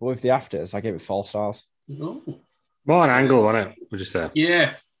 stars. But with the afters, I gave it 4 stars. Oh. More an angle, wasn't it? Would you say?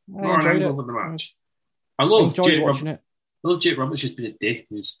 Yeah. More an angle than the match. I love Jake watching it. I love Jake Roberts just being a dick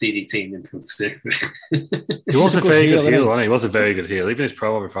and just DDTing him for the stick. He was a very good heel, wasn't he? He was a very good heel. Even his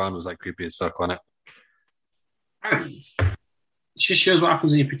promo before was like creepy as fuck, wasn't it? And it just shows what happens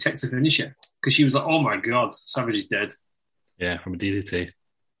when you protect a finisher. Because she was like, oh my God, Savage is dead. Yeah, from a DDT.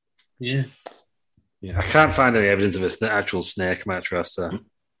 Yeah. I can't find any evidence of an actual snake match wrestler.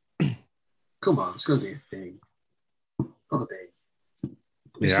 Come on, it's going to be a thing. Gotta be.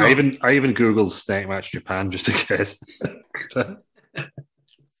 Yeah, I even Googled snake match Japan just in case.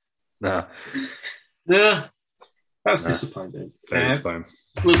 No, that's disappointing. Very disappointing.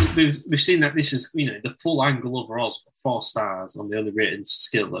 We've seen that this is, the full angle overall 4 stars on the only rating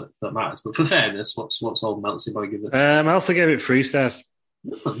skill that matters. But for fairness, what's old Meltzer by give it? Meltzer gave it 3 stars.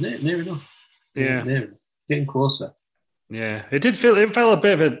 Oh, near enough. Yeah, near enough. Getting closer. Yeah, it felt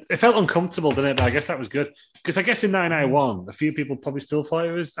it felt uncomfortable, didn't it? But I guess that was good. Because I guess in 1991, a few people probably still thought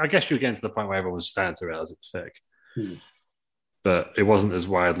it was, I guess you were getting to the point where everyone was starting to realise it was fake. But it wasn't as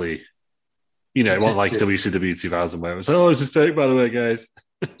widely, it wasn't like WCW 2000 where it was, this is fake, by the way, guys.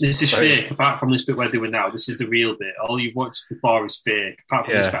 This is fake, apart from this bit we're doing now. This is the real bit. All you've watched before is fake. Apart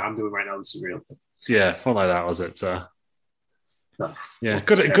from this bit I'm doing right now, this is real bit. Yeah, not like that, was it? So,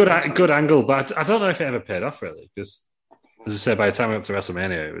 good angle, but I don't know if it ever paid off, really, because as I said, by the time we went up to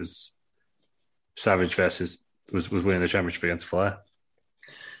WrestleMania, it was Savage was winning the championship against Flair.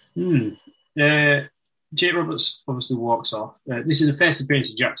 Jake Roberts obviously walks off. This is the first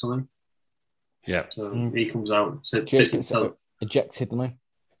appearance of Jack Tunney. Yeah. So he comes out. So ejected, didn't he?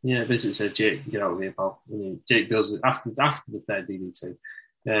 Yeah, basically says, Jake, get out of here, pal. And Jake does it after the third DDT.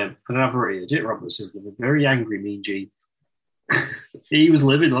 And I've wrote here, Jake Roberts is a very angry, mean Gene. He was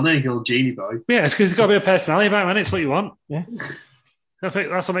livid, wasn't he, old Genie boy? Yeah, it's because he's got a bit of personality about him, and it's what you want. Yeah. I think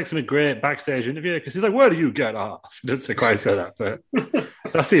that's what makes him a great backstage interviewer, because he's like, where do you get off? He doesn't quite say that, but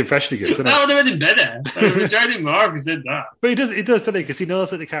that's the impression he gives, isn't it? That would have been better. I would have enjoyed him more if he said that. But he does, doesn't he? Because he knows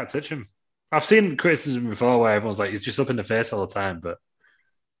that they can't touch him. I've seen criticism before where everyone's like, he's just up in the face all the time, but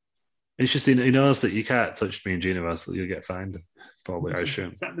it's just, he knows that you can't touch me and Gina, else you'll get fined. Probably, I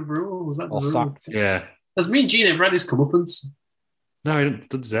assume. Is that the rule? Was that the rule? Sacked. Yeah. Has me and Gina ever had his comeuppance? No, he didn't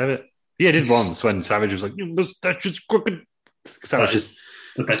deserve it. Yeah, he did once when Savage was like, that's just crooked. That was just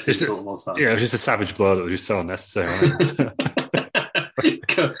the best insult of all time. Yeah, it was just a savage blow that was just so unnecessary.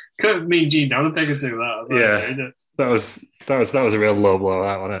 Cut me and Gene down a peg or two. That was a real low blow,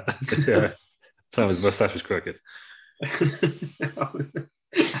 that wasn't it? Yeah. Time his mustache was crooked. that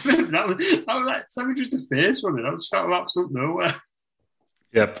was like Savage was the face, wasn't it? That was just out of absolute nowhere.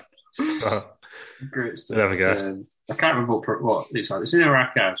 Yep. Great stuff. There we go. I can't remember what it's like. It's in our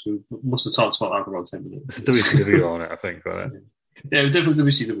archives. We must have talked about that for about 10 minutes. It's a WCW on it, I think, wasn't it? Yeah, it was definitely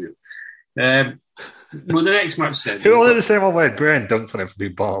WCW. Well, the next match said... Who only the same one where Brian dunked on him for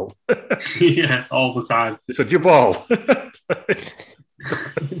being bald? Yeah, all the time. He said, you're bald.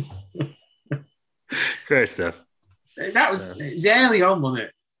 Great stuff. It was early on, wasn't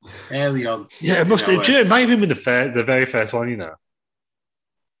it? Early on. Yeah, it might have been the very first one,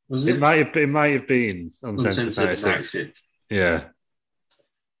 Was it? It might have been Uncensored 96. Yeah.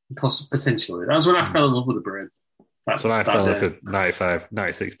 Potentially. That was when I fell in love with the brand. That's when I fell in love with 95,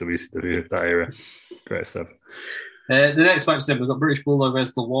 96 WCW, that era. Great stuff. The next match then, we've got British Bulldog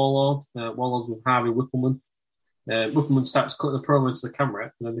versus the Warlord. Warlord with Harvey Whippleman. Whippleman starts cutting the promo into the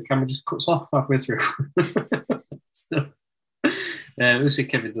camera, and then the camera just cuts off halfway through. So, we'll see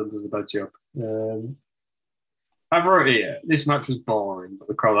Kevin Dunn does a bad job. I've wrote here, this match was boring, but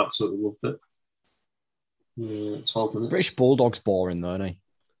the crowd absolutely loved it. 12 minutes. British Bulldog's boring, though, isn't he?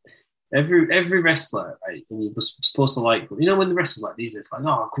 Every wrestler, right, and you're supposed to like them. You know, when the wrestlers like these, it's like,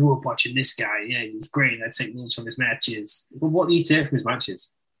 I grew up watching this guy. Yeah, he was great. I take notes from his matches. But what do you take from his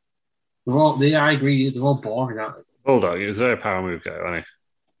matches? I agree, they're all boring, aren't they? Bulldog, he was a very power move guy, wasn't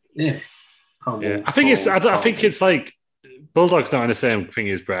he? Yeah. I think it's like Bulldog's not in the same thing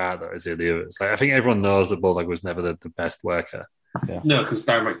as Bret Hart, though, as the others. Like, I think everyone knows that Bulldog was never the best worker. Yeah. No, because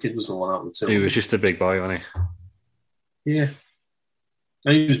Dynamite Kid was the one out with two. He was just a big boy, wasn't he? Yeah.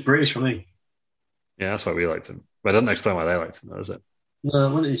 And he was British, wasn't he? Yeah, that's why we liked him. But I don't explain why they liked him, though, is it? No, it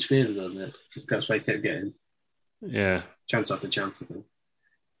wasn't his favourite, though, isn't it? That's why he kept getting chance after chance, I think.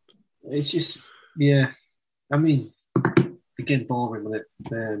 It's just, yeah. I mean, again, boring with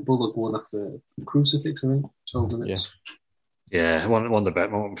it. Bulldog won after Crucifix, I think, 12 minutes. Yeah, one of my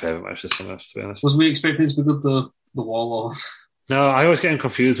favourite matches from us, to be honest. Was we expecting this to be good, the Warlords? No, I always get him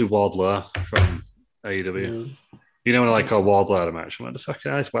confused with Wardlow from AEW. Yeah. You know when I call Wardlow at a match, I'm like, the fuck,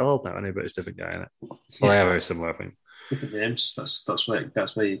 it's well old now, but it's a different guy, isn't it? Well, they are very similar, I think. Different names. That's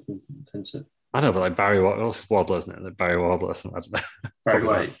where you can sense it. I know, but like Barry Wardlow, isn't it? Like Barry Wardlow or something. I don't know. Barry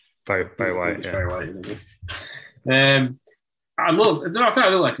White. Barry White, yeah. Barry White, I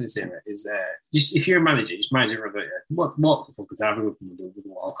don't like to say that is just if you're a manager, just manage everyone. What the fuck is happening with the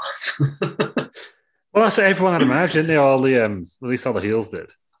wall? Well, I say everyone had a match, didn't they? All the at least all the heels did.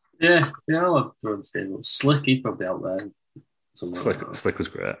 Yeah, they all had their own stable. Slick, he'd probably out there. Slick was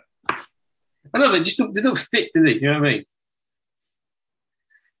great. I know, but they don't fit, do they? You know what I mean?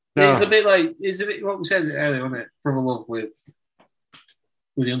 No. It's a bit what we said earlier, wasn't it? Brother Love with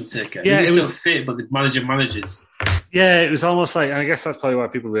the Undertaker. Yeah, it was fit, but the manager manages. Yeah, it was almost like, and I guess that's probably why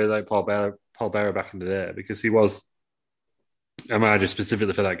people really like Paul Bearer back in the day, because he was a manager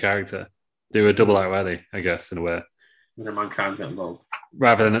specifically for that character. They were double out ready, I guess, in a way. And a man can't get involved.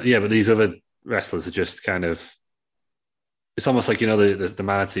 Rather than, but these other wrestlers are just kind of, it's almost like, the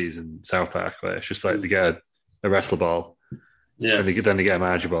manatees in South Park, where it's just like they get a wrestler ball, and then they get a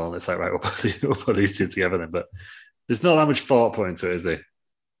manager ball, and it's like, right, we'll put these two together then. But there's not that much thought put into it, is there?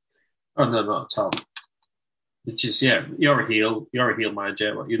 Oh, no, not at all. It's just, you're a heel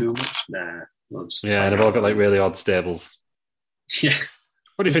manager. What you do much? Nah. And they've all got like really odd stables. Yeah.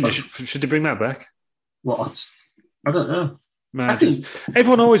 What do you think? Should they bring that back? What odds? I don't know. Managers.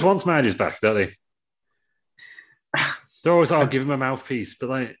 Everyone always wants managers back, don't they? They're always, give them a mouthpiece, but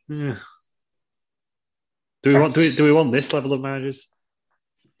like, do we want this level of managers?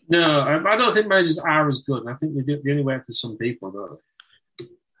 No, I don't think managers are as good. I think they only work for some people, don't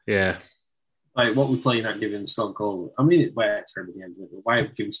they? Yeah. Like what we're playing at giving Stone Cold. I mean, it worked for him at the end of it. Why are we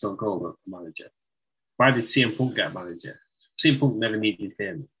giving Stone Cold a manager? Why did CM Punk get a manager? CM Punk never needed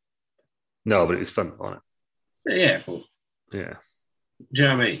him. No, but it was fun, wasn't it? Yeah, but... Yeah. Do you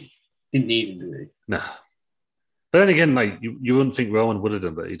know what I mean? Didn't need him, did he? No. But then again, like, you wouldn't think Roman would have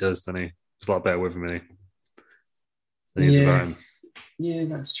done, but he does, doesn't he? It's a lot better with him, isn't he? Than he is without him. Yeah,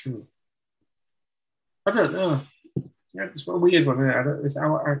 that's true. I don't know. Yeah, it's a weird one.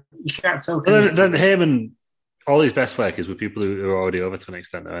 You can't tell. Then him and all his best workers were people who are already over to an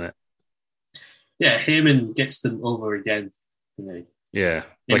extent, though, isn't it? Yeah, Heyman gets them over again. You know? Yeah,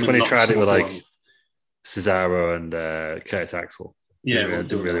 like when he tried it with like Cesaro and Curtis Axel. Yeah, it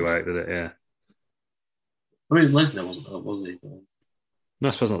didn't really work, did it? Yeah. I mean, Lesnar wasn't he? No,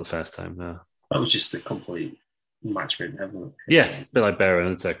 I suppose not the first time. No, that was just a complete match made in heaven. Yeah, a bit like Bear and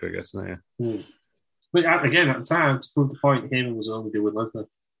Undertaker, I guess, isn't it? Yeah. But again, at the time, to prove the point, Heyman was only doing Lesnar.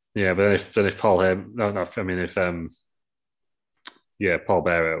 Yeah, but then if Paul Heyman, if Paul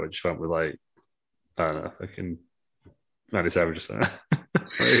Bearer just went with like, I don't know, fucking Randy Savage or something.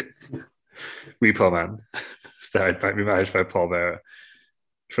 Repo Man started by me managed by Paul Bearer.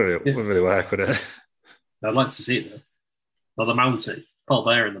 Wouldn't really work, would it? I'd like to see it though. Or the Mountie. Paul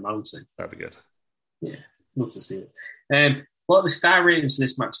Bearer and the Mountie. That'd be good. Yeah, love to see it. What are the star ratings for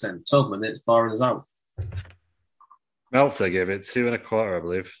this match then? 12 minutes, boring as out. Meltzer gave it 2.25, I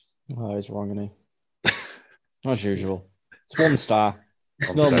believe. Oh, he's wrong, isn't he? As usual. It's 1 star.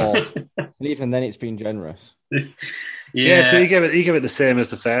 No more. And even then, it's been generous. Yeah, so he gave it the same as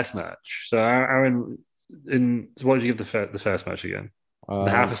the first match. So Aaron, so what did you give the first match again?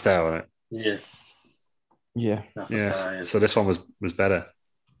 The half a star on it. Yeah. Yeah. So this one was better.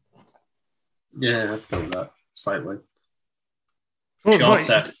 Yeah, I felt that slightly. Well,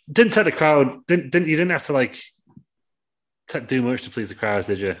 didn't take the crowd. You didn't have to like do much to please the crowds,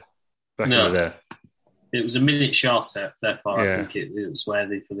 did you? Back in the day. It was a minute shorter, therefore I think it was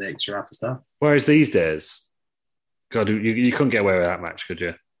worthy for the extra half a star. Whereas these days, God, you couldn't get away with that match, could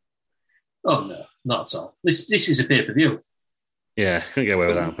you? Oh no, not at all. This is a pay-per-view. Yeah, couldn't get away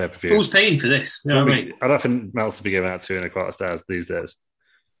with that on pay-per-view. Who's paying for this? You know what I mean? I don't think Meltzer would be giving out 2.25 stars these days.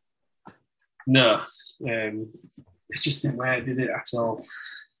 No, it's just the way I did it at all.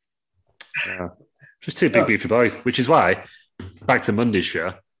 Just two big beefy boys, which is why, back to Monday's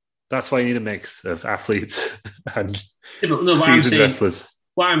show, that's why you need a mix of athletes and seasoned wrestlers.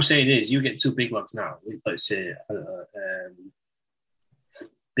 What I'm saying is, you get two big lads now. Let's say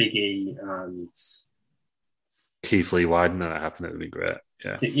Big E and Keith Lee. Why didn't that happen? It would be great.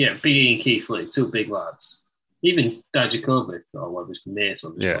 Yeah, Big E and Keith Lee, two big lads. Even Dijakovic or whatever's Nate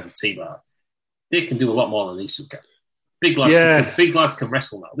on T-Bar, they can do a lot more than these two can. Big lads can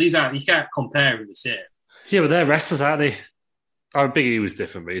wrestle now. These are you can't compare them the same. Yeah, but they're wrestlers, aren't they? Oh, Big E was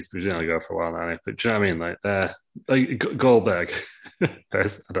different, but he's been only go for a while now. But do you know what I mean? Like they're like Goldberg. I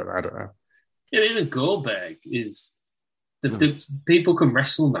don't know. Yeah, even Goldberg is the people can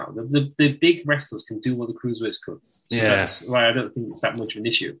wrestle now. The big wrestlers can do what the cruiserweights could. So that's why I don't think it's that much of an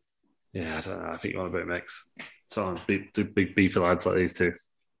issue. Yeah, I don't know. I think you want a bit of mix. So big beefy lads like these two.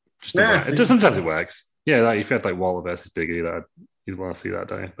 Sometimes it works. Yeah, like if you had like Waller versus Big E, you'd want to see that,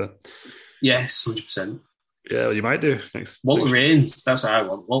 don't you? But yes, 100%. Yeah, well, you might do next. Walter Reigns, that's what I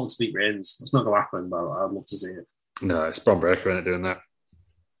want. Walter to beat Reigns. It's not going to happen, but I'd love to see it. No, it's Bron Breakker isn't it, doing that.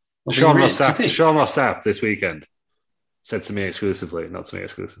 Sean Ross Sapp this weekend said to me exclusively, not to me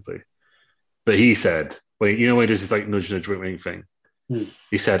exclusively, but he said, when he does his like nudge wing thing,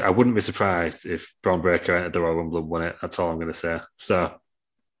 he said, I wouldn't be surprised if Bron Breakker entered the Royal Rumble and won it. That's all I'm going to say. So,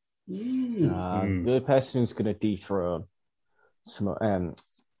 the other person who's going to dethrone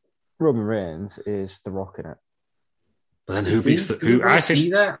Roman Reigns is The Rock in it. But then who beats who? I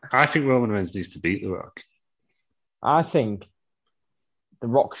think Roman Reigns needs to beat The Rock. I think The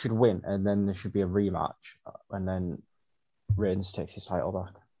Rock should win, and then there should be a rematch, and then Reigns takes his title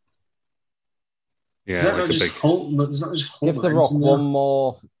back. Yeah, is that not just Hulk? Give The Rock one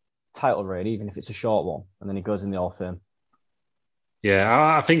more title reign, even if it's a short one, and then he goes in the Hall of Fame.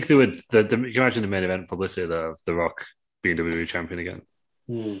 Yeah, I think they would. You can imagine the main event publicity of The Rock being WWE champion again.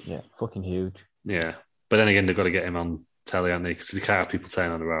 Yeah, fucking huge. Yeah, but then again, they've got to get him on telly, aren't they? Because you can't have people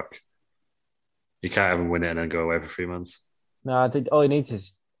turning on The Rock. You can't have him win it and then go away for 3 months. No, all he needs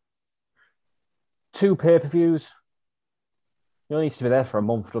is 2 pay-per-views. He only needs to be there for a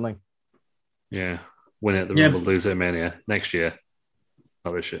month, doesn't he? Yeah, win it at the Rumble, lose it at Mania next year.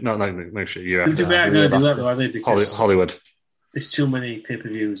 Not this year. Not next year. Year after. They're going to do that, though, are they? Because Hollywood. There's too many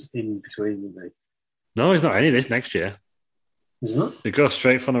pay-per-views in between, isn't there? No, it's not any of this next year. Is it not? It goes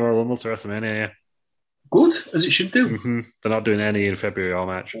straight from the Royal Rumble to WrestleMania, yeah. Good, as it should do. Mm-hmm. They're not doing any in February or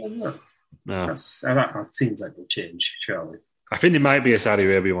March. No. That seems like they'll change, surely. I think there might be a Saudi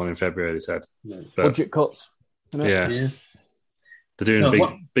Arabia one in February, they said. No. Budget cuts. Yeah. They're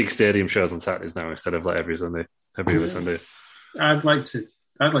doing big stadium shows on Saturdays now instead of like every other Sunday. I'd like to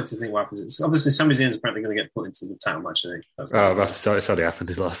think what happens. It's obviously Sami Zayn's apparently going to get put into the title match, I think. It's already happened,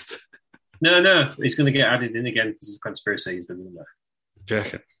 he lost. No, he's going to get added in again because of the conspiracy he's been in there. Do you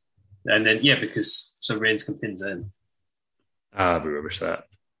reckon? And then, because so Reigns can pin Zayn. I'd be rubbish that.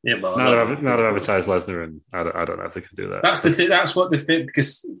 Yeah, well, now they've advertised Lesnar, and I don't know if they can do that. That's the thing. That's what they think,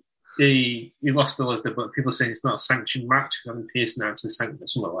 because he lost to Lesnar, but people are saying it's not a sanctioned match. Having Pearson actually sanctioned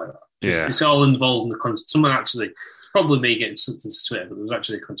something like that. Yeah. It's all involved in the someone actually. It's probably me getting something to swear, but there was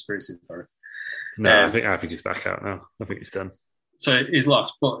actually a conspiracy theory. No, I think he's back out now. I think he's done. So he's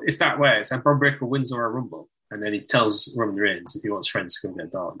lost. But if that works, and Bron Breakker wins the Royal Rumble, and then he tells Roman Reigns if he wants friends to go get a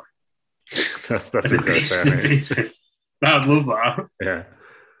dog. that's his going to say. I'd love that. Yeah.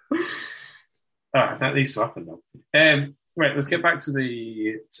 That needs to happen though. Right, let's get back to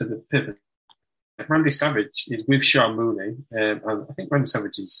the pivot. Randy Savage is with Sean Mooney, and I think Randy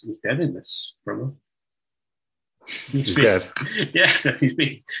Savage is dead in this promo. He's dead. Yeah, he's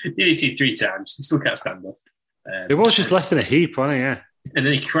been DDT 3 times. He still can't stand up. It was just left in a heap, wasn't it? Yeah. And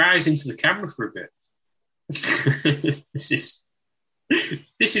then he cries into the camera for a bit. This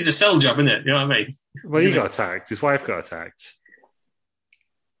is a sell job, isn't it? You know what I mean? Well, he got attacked. His wife got attacked.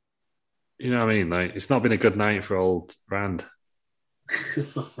 You know what I mean? Like, it's not been a good night for old Rand.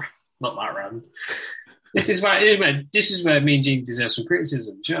 Not that Rand. This is where me and Gene deserve some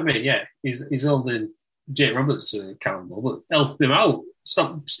criticism. Do you know what I mean? Yeah, he's holding Jake Roberts accountable, but help him out.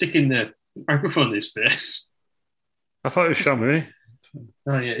 Stop sticking the microphone in his face. I thought it was Sean Mooney.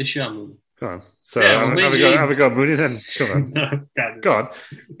 Oh yeah, it's Sean Mooney. Go on. So have a go, Mooney then. Come on. No, go on.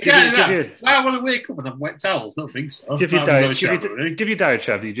 Do I want to wake up and have wet towels? I don't think so. Give your diet,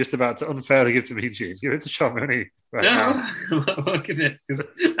 Chav. You're just about to unfairly give to Mean Gene. Give it to Sean Mooney. Right now. I'll give it because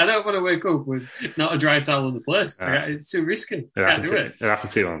I don't want to wake up with not a dry towel in the place. It's too risky. I can't do it. It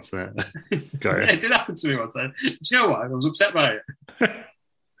happened to you once, didn't it? It did happen to me once. Do you know what? I was upset by it.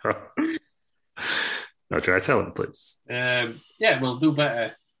 No dry towel in the place. Well, do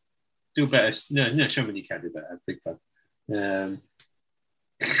better. Do better. No, Sean Mooney can't do better. Big fan.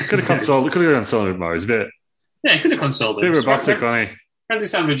 Could have consoled him more. It's a bit. Yeah, he could have consoled him. A bit robotic, wasn't he? Randy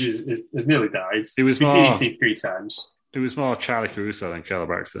Savage has nearly died. It was He's more been DDT 3 times. It was more Charlie Caruso than Keller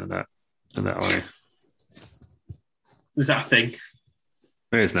Braxton in that way. Was that a thing?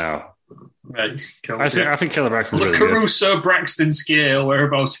 It is now. Right. Cool. I think Keller Braxton's really Caruso Braxton scale.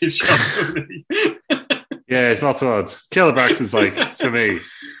 Whereabouts is Sean Mooney? Yeah, it's not towards Keller Braxton's like for me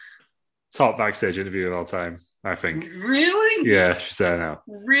top backstage interview of all time. I think. Really? Yeah, she's there now.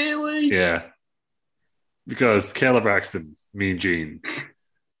 Really? Yeah. Because Kayla Braxton, Mean Gene,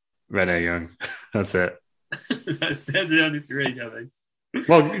 Renee Young. That's it. That's the only three, I think.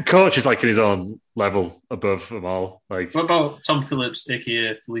 Well, Coach is like in his own level above them all. Like, what about Tom Phillips,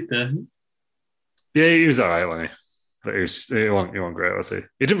 aka Felipe? Yeah, he was all right, wasn't he? But he wasn't great, was he?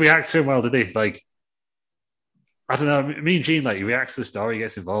 He didn't react to him well, did he? Like, I don't know. Mean Gene, like, he reacts to the story, he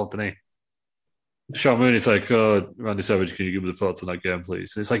gets involved, doesn't he? Sean Mooney's like, oh, Randy Savage, can you give me the thoughts on that game,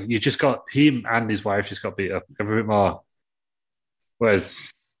 please? It's like you just got him and his wife just got beat up a bit more. Whereas,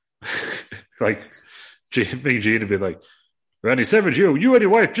 like, Mean Gene would be like, Randy Savage, you and your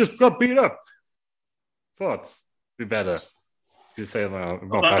wife just got beat up. Thoughts be better. Just say more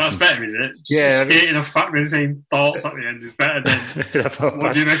that's better, is it? Just stating a fact and saying thoughts at the end is better than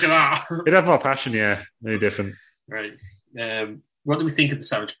what do you make of that? It'd have more passion, yeah. Very different. Right. What do we think of the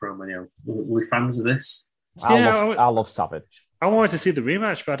Savage promo now? Were we fans of this? I love Savage. I wanted to see the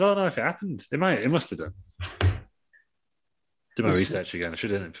rematch, but I don't know if it happened. It must have done. Do my research again. I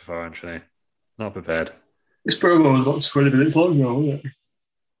should have done it beforehand, shouldn't I? Not prepared. This promo was about 20 minutes long, though, wasn't it?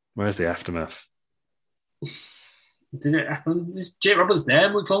 Where's the aftermath? Did it happen? Is Jake Roberts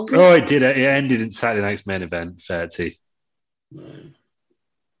there much longer? Oh, it did. It ended in Saturday night's main event, 30. Right.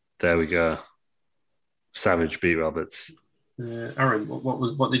 There we go. Savage beat Roberts. Aaron,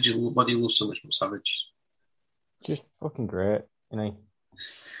 what do you love so much about Savage? Just fucking great, you know.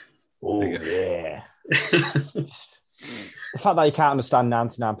 Oh yeah. Just, the fact that you can't understand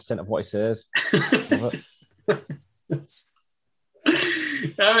 99% of what he says.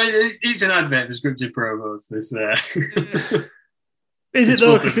 I mean, it's an advert for scripted promos. This is it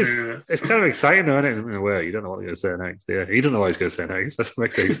though? Because it's kind of exciting, though, isn't it? In a way, you don't know what he's going to say next. Yeah, he doesn't know what he's going to say next. That's what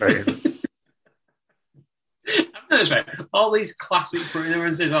makes it exciting. That's right. All these classic promos,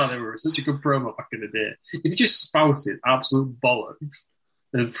 everyone says, "Oh, they were such a good promo back in the day." If you just spouted absolute bollocks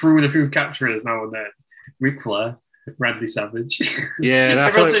and threw in a few catchphrases now and then, Ric Flair, Randy Savage, yeah,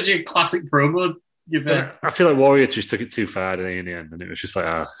 everyone's such a classic promo. I feel like Warrior just took it too far in the end, and it was just like,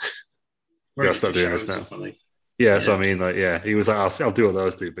 gotta stop doing this now. Yeah, so I mean, like, yeah, he was like, I'll do what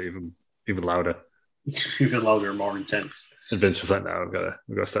those do, but even louder, even louder and more intense. And Vince was like, no, we've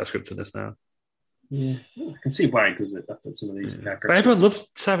got to start scripting this now. Yeah, I can see why he does it after some of these characters. But everyone loved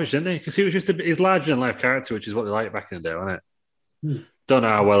Savage, didn't they? Because he was just he's larger than life character, which is what they liked back in the day, wasn't it? Don't know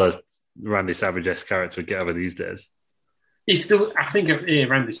how well as Randy Savage's character would get over these days. I think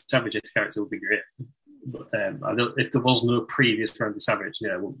Randy Savage's character would be great. But if there was no previous Randy Savage,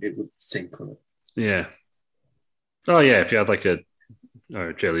 yeah, it would sink on it. Yeah. Oh, yeah, if you had like a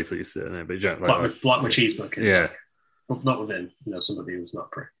jelly fleece there, but you don't Black Machismo. Yeah. But not within, somebody who's not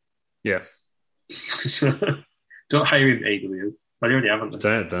pre. Yeah. Don't hire him AW. But you already haven't.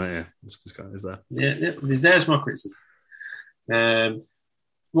 Don't you? Is there? Yeah, deserves more criticism.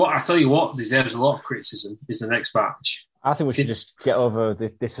 What I tell you what deserves a lot of criticism is the next match. I think we should just get over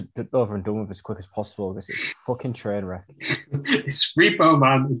this over and done with as quick as possible. This is fucking train wreck. It's Repo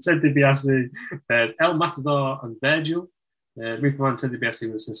Man and Ted DiBiase, El Matador and Virgil. Repo Man and Ted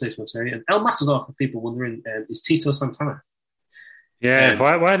DiBiase was sensational today. And El Matador, for people wondering, is Tito Santana. Yeah,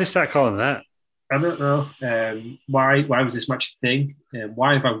 why did they start calling that? I don't know. Why was this match a thing?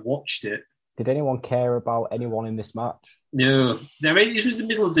 Why have I watched it? Did anyone care about anyone in this match? No. I mean, this was the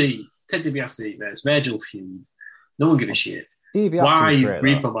middle of the Ted DiBiase versus Virgil feud. No one gives a shit. DiBiase why is great,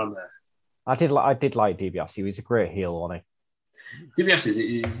 Repo Man there? I did like DiBiase. He was a great heel, wasn't he?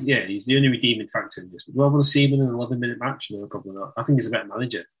 DiBiase he's the only redeeming factor in this. Do I want to see him in an 11-minute match? No, probably not. I think he's a better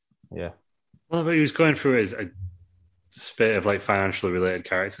manager. Yeah. Well, but he was going through his spate of like financially related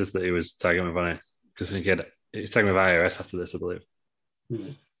characters that he was tagging with, wasn't he? Because he was tagging with IRS after this, I believe.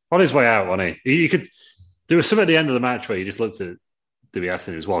 On his way out, wasn't he? There was something at the end of the match where he just looked at DiBiase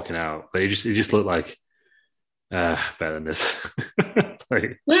and he was walking out, but he just looked like better than this.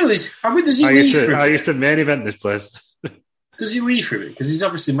 Does he leave from I used to main event this place. Does he leave from it? Because he's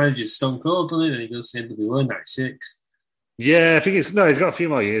obviously manages Stone Cold, doesn't he? And he goes to NWO 96. Yeah, I think he's got a few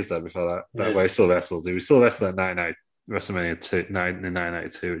more years though before that way he still wrestled. He was still wrestling at WrestleMania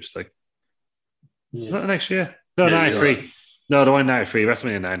 1992, which is like, is that the next year? No, 93. No, the one in 93,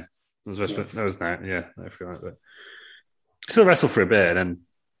 WrestleMania 9. That was 9, yeah, 93, right, but still wrestled for a bit, and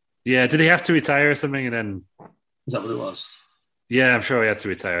then, did he have to retire or something? And then, is that what it was? Yeah, I'm sure he had to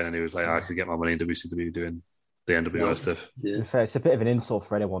retire, and then he was like, I could get my money in WCW doing the NWO stuff. Yeah. In fact, it's a bit of an insult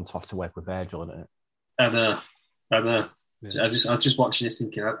for anyone to have to work with Virgil, isn't it? I know. Yeah. I was just watching this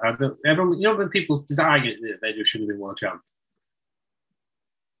thinking, everyone, when people decide that Virgil should have been world champ.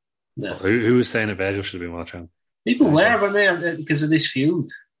 No. Who was saying that Virgil should have been world champ? People were, but man, because of this feud.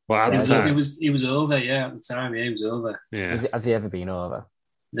 Well, at the time. He was over, at the time, he was over. Yeah. Has he ever been over?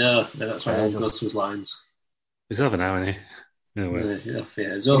 No, that's why he goes to his lines. He's over now, isn't he?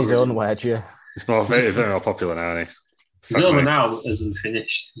 He's over. His own wedge, yeah. It's very more popular now, isn't he? He's over now as in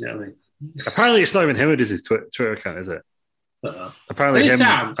finished. You know what I mean? Apparently, it's not even him who does his Twitter account, is it? Apparently,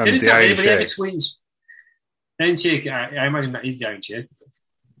 anytime the Iron ever swings Iron Sheik, I imagine that is the Iron Sheik.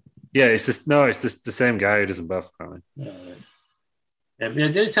 Yeah, it's the same guy who does them both, apparently. The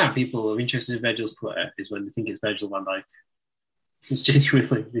only time people are interested in Virgil's Twitter is when they think it's Virgil van Dijk. It's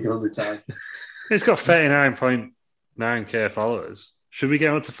genuinely the only time. He's got 39.9k followers. Should we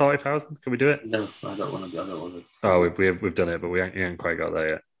get on to 40,000? Can we do it? No, I don't want to. Oh, we've done it, but we haven't quite got there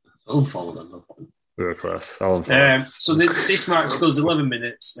yet. Unfollow them, no problem. We were close. I'll unfollow. So this match goes 11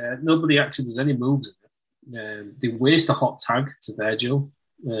 minutes. Nobody actually does any moves in it. They waste a hot tag to Virgil.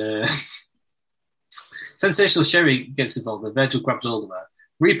 Sensational Sherry gets involved and Virgil grabs hold of her.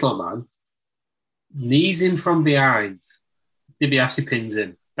 Repo Man knees him from behind. DiBiase pins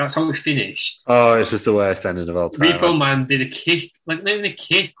him. That's how it finished. Oh, it's just the worst ending of all time. Repo Man did a kick, like not even a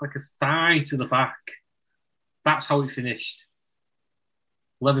kick, like a thigh to the back. That's how it finished.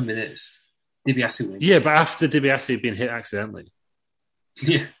 11 minutes. DiBiase wins. Yeah, but after DiBiase had been hit accidentally.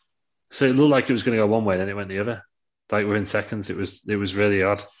 Yeah. So it looked like it was going to go one way, then it went the other. Like within seconds, it was really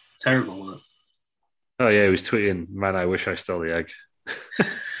odd. Terrible, wasn't it? Oh yeah, he was tweeting, "Man, I wish I stole the egg."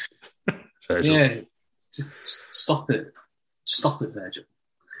 Yeah, stop it, Virgil.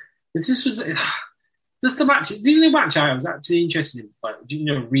 This was just the match. The only match I was actually interested in, like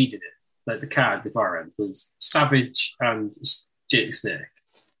reading it, like the card beforehand was Savage and Jake Snake.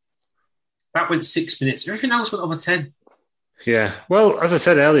 That went 6 minutes. Everything else went over 10. Yeah. Well, as I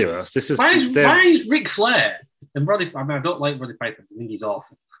said earlier, this was why is Ric Flair and Roddy? I mean, I don't like Roddy Piper. I think he's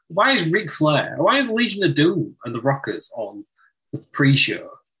awful. Why is Ric Flair? Why are the Legion of Doom and the Rockers on the pre-show?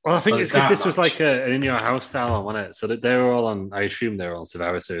 Well, I think it's because this was like an in your house style one, wasn't it? So that they were all on. I assume they were on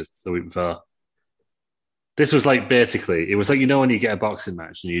Survivor Series the week before. This was like basically, it was like when you get a boxing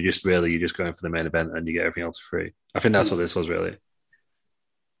match and you're just going for the main event and you get everything else for free. I think that's what this was really.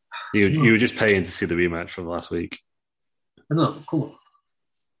 You were just paying to see the rematch from last week. I know, come on.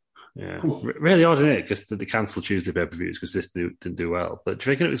 Yeah, really odd, isn't it? Because they cancelled Tuesday pay-per-views because this didn't do well. But do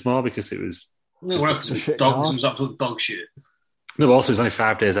you reckon it was more because it was... some absolute dog shit. No, but also it was only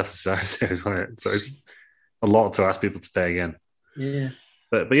 5 days after Survivor Series, wasn't it? So it's a lot to ask people to pay again. Yeah.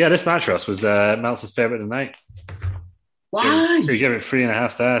 But yeah, this match, Ross, was Meltzer's favourite of the night. Why? He gave it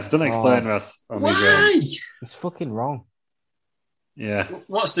 3.5 stars. Don't explain, Ross. On why? These it's fucking wrong. Yeah.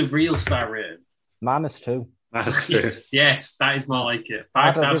 What's the real star rating? -2. Yes, that is more like it.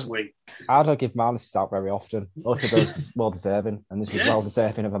 5 stars wing. I don't give minuses out very often. Most of those well deserving, and this was well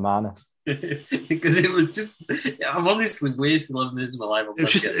deserving of a minus. Because it was just, I'm honestly wasting 11 minutes of my life.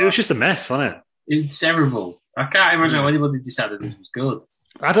 It was just a mess, wasn't it? It's terrible. I can't imagine how anybody decided this was good.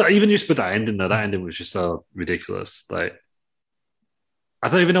 I don't even just with that ending though. That ending was just so ridiculous. Like, I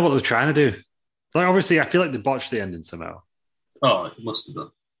don't even know what they were trying to do. Like, obviously, I feel like they botched the ending somehow. Oh, it must have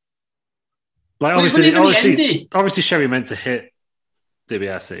done. Like, obviously, Sherry meant to hit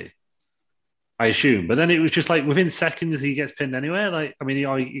DiBiase, I assume, but then it was just like within seconds he gets pinned anyway. Like, I mean,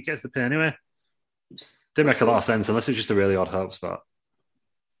 he gets the pin anyway. Didn't make a lot of sense unless it was just a really odd hope spot.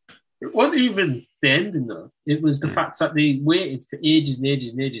 It wasn't even the ending though. It was the fact that they waited for ages and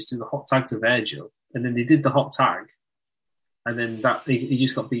ages and ages to the hot tag to Virgil, and then they did the hot tag, and then that he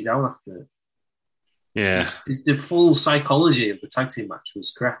just got beat down after it. Yeah, the full psychology of the tag team match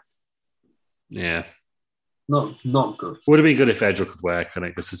was crap. Yeah, not good. Would have been good if Virgil could work on it,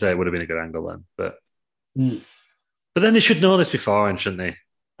 because to say it would have been a good angle then. But then they should know this beforehand, shouldn't they?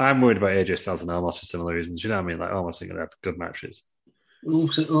 I'm worried about AJ Styles and Omos for similar reasons. You know what I mean? Like Omos ain't gonna have good matches.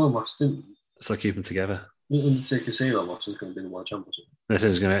 Almost didn't. So keep them together. Undertaker say that Wattson's going to be the world champion. This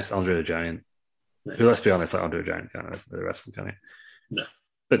is going to Andre the Giant. Yeah. Who, let's be honest, like Andre the Giant can't really wrestle, can he? No.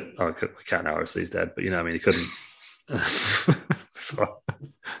 But we can't now. Obviously, he's dead. But you know, what I mean, he couldn't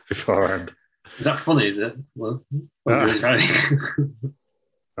beforehand. Is that funny? Is it? Well,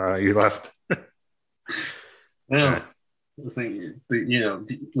 you left. Yeah. I think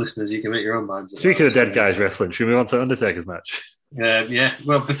listeners, you can make your own minds. Speaking of dead guys wrestling, should we move on to Undertaker's match? Yeah.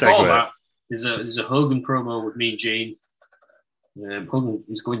 Well, before that, there's a Hogan promo with Mean Gene. Hogan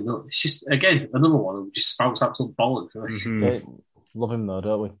is going nuts. It's just again another one who just spouts absolute bollocks. Yeah, love him though,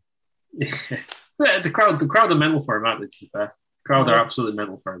 don't we? Yeah, the crowd are mental for him, aren't they? To be fair, the crowd are absolutely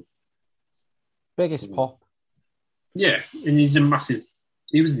mental for him. Biggest pop. Yeah, and he's a massive.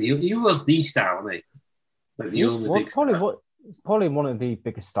 He was the star, wasn't he? Like probably one of the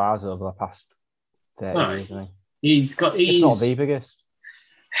biggest stars over the past 30 years, isn't he? He's not the biggest.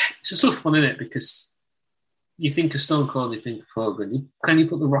 It's a tough one, isn't it? Because you think of Stone Cold, you think of Hogan. Can you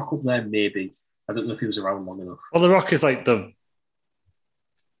put The Rock up there? Maybe. I don't know if he was around long enough. Well, The Rock is like the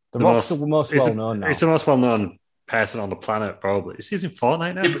Rock's the most well-known now. It's the most well-known person on the planet, probably. He's in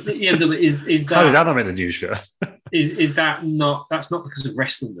Fortnite now. Yeah, but is that... How did that not make the news show? Is that not... That's not because of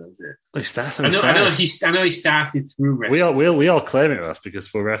wrestling, though, is it? Well, I know he started through wrestling. We all claim it was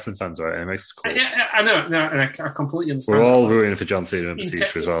because we're wrestling fans, right? And it makes us cool. I know, and I completely understand. We're all rooting for John Cena and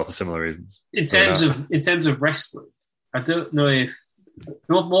Batista as well for similar reasons. In terms of wrestling, I don't know if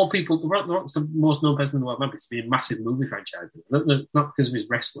more people. The Rock's the most known person in the world, maybe it's the massive movie franchise. Not because of his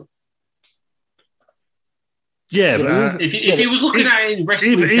wrestling. Yeah, but if he was looking at it in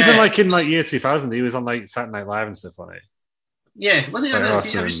wrestling, even like in like year 2000, he was on like Saturday Night Live and stuff on it. Yeah, well, I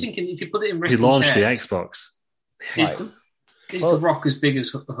was just thinking if you put it in wrestling, he launched the Xbox. Is The Rock as big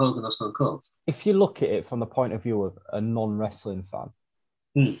as Hogan or Stone Cold? If you look at it from the point of view of a non-wrestling fan,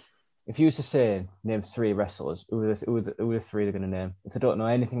 if you was to say name 3 wrestlers, who are the 3 they're going to name? If they don't know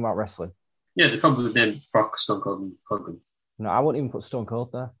anything about wrestling, yeah, they probably would name Rock, Stone Cold, and Hogan. No, I wouldn't even put Stone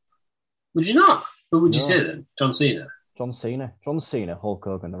Cold there. Would you not? Who would you say then? John Cena, Hulk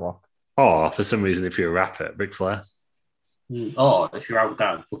Hogan, The Rock. Or for some reason, if you're a rapper, Ric Flair. Or if you're out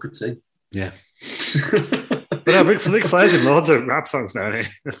down, Booker T. Yeah. But no, Ric Flair's in loads of rap songs now,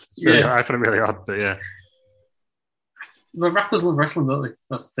 isn't he? I find it really odd, but yeah. Well, rappers love wrestling, don't they?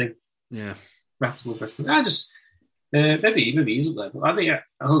 That's the thing. Yeah. Rappers love wrestling. Maybe he's up there. But I think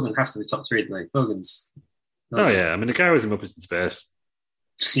Hogan has to be top 3, like Hogan's. Oh, yeah. I mean, the guy was in Muppets in Space.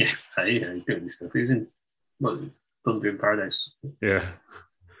 Yes, yeah, he's good stuff. He was in, what was it? Thunder in Paradise. Yeah.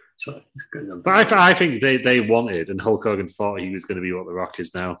 So he's good. But I think they wanted, and Hulk Hogan thought he was going to be what The Rock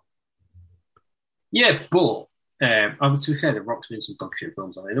is now. Yeah, but to be fair, The Rock's been in some dog shit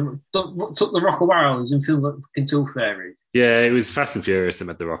films. It took The Rock a while. He was in films like fucking Tooth Fairy. Yeah, it was Fast and Furious that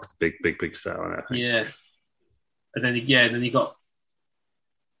made The Rock the big star. I think. Yeah, and then he got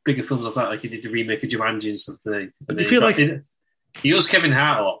bigger films like that. Like he did the remake of Jumanji and something. Do you feel like he used Kevin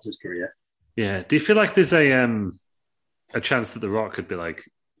Hart a lot to his career? Yeah. Do you feel like there's a chance that The Rock could be like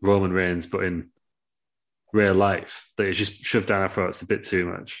Roman Reigns, but in real life, that he's just shoved down our throats a bit too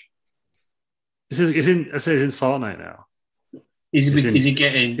much? He's in Fortnite now. Is he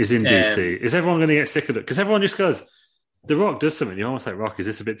getting? He's in DC. Is everyone going to get sick of it? Because everyone just goes, The Rock does something. You're almost like, Rock, is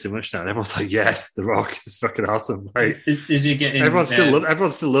this a bit too much now? And everyone's like, yes, The Rock is fucking awesome. Like, is he getting? Everyone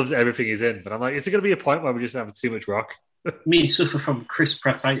still loves everything he's in. But I'm like, is there going to be a point where we just have too much Rock? Me suffer from Chris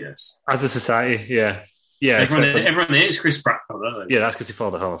Prattitis. As a society, yeah. Yeah, everyone hates Chris Pratt, don't they? Yeah, that's because he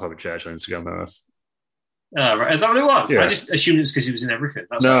followed the homophobic church on Instagram. Right. Is that what it was? Yeah. I just assumed it's because he was in everything.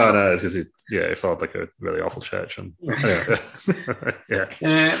 No, it's because he followed like a really awful church. And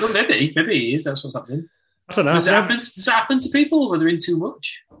yeah. Well, maybe he is. That's what's happening. I don't know. Does it happen to people when they're in too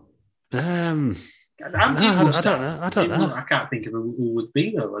much? I don't know. I can't think of who would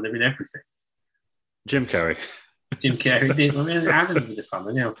be though when they're in everything. Jim Carrey. Jim Carrey did. I mean, I don't know the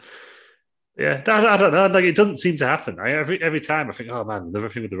family, you know. Yeah, I don't know. Like, it doesn't seem to happen. Every time I think, oh man, another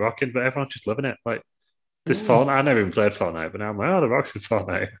thing with The Rock in, but everyone's just loving it. Like this Fortnite, I never even played Fortnite, but now I'm like, oh, The Rock's in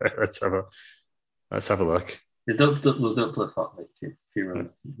Fortnite. Let's have a look. Yeah, don't play Fortnite if you're on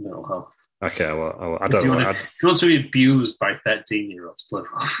mental health. Okay, well, I don't know. If you want to be abused by 13-year-olds, play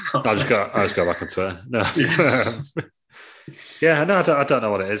Fortnite. I just go back on Twitter. No. Yeah, no, I don't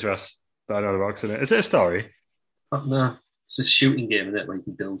know what it is, Ross. But I know The Rock's in it. Is it a story? No, it's a shooting game, isn't it, where you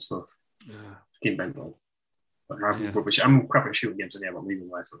can build stuff. Yeah. Game mental. I'm crap at shooting games, and I'm leaving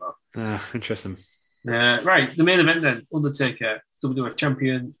lights on that. Interesting. Right, the main event then: Undertaker, WWF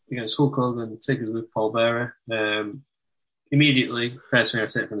champion against Hulk Hogan. Taker's with Paul Bearer. Immediately, first thing I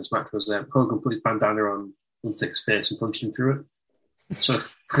take from this match was Hogan put his bandana on Undertaker's face and punched him through So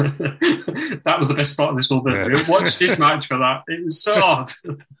that was the best spot in this whole bit. Yeah. Watch this match for that. It was so odd.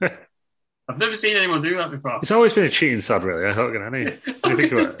 I've never seen anyone do that before. It's always been a cheating sod, really. Hogan, hasn't he?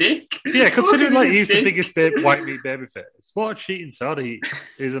 Hogan's a dick. Yeah, considering Hogan's he's a the dick. biggest white meat babyface. What a cheating sod he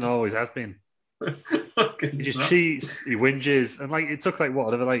is and always has been. He just cheats, he whinges, and it took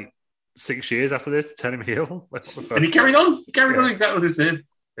whatever 6 years after this to turn him heel. And he carried on. He carried on exactly the same.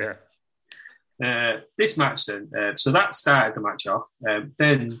 Yeah. This match then, so that started the match off.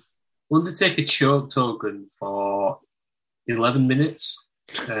 Then Undertaker choked Hogan for 11 minutes.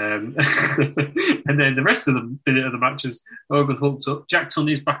 And then the rest of the minute of the matches, Hogan hooked up. Jack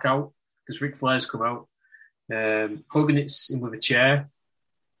Tunney's back out because Ric Flair's come out. Hogan hits him with a chair.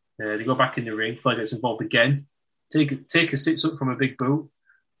 They go back in the ring. Flair gets involved again. Taker sits up from a big boot.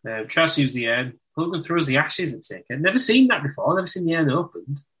 Tries to use the urn. Hogan throws the ashes at Taker. Never seen that before. Never seen the urn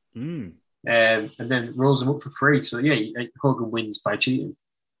opened. And then rolls him up for free. So yeah, Hogan wins by cheating.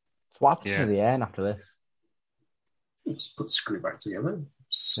 So what happens to the urn after this? Just put the screw back together.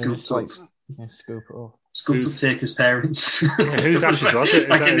 Scooped up. Scoop it up. Scooped up Taker's parents. Yeah, whose ashes was it?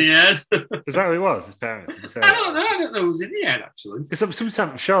 Back in the urn. Is that who it was? His parents? I don't know who's in the urn, actually. Because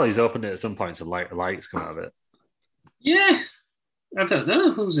sometimes surely he's opened it at some point, so lights come out of it. Yeah. I don't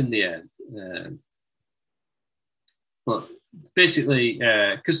know who's in the urn. But basically,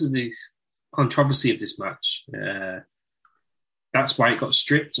 because of the controversy of this match, that's why it got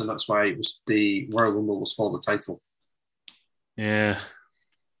stripped, and that's why it was the Royal Rumble was for the title. Yeah.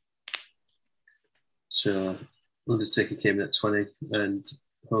 So Undertaker came in at 20 and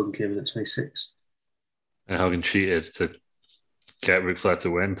Hogan came in at 26. And Hogan cheated to get Ric Flair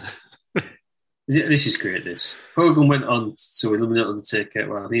to win. This is great, this. Hogan went on to eliminate Undertaker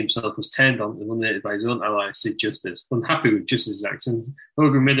while he himself was turned on and eliminated by his own ally, Sid Justice. Unhappy with Justice's action,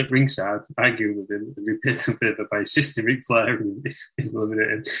 Hogan made at ringside, arguing with him and repaid him favour by assisting Ric Flair in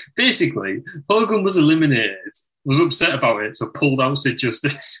eliminating him. Basically, Hogan was eliminated, was upset about it, so pulled out Sid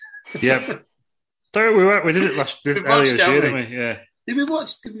Justice. Yep. We did it earlier this year, didn't we? Yeah. Did we do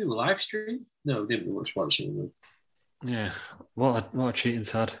a live stream? No, we didn't watch it. Yeah. What a cheating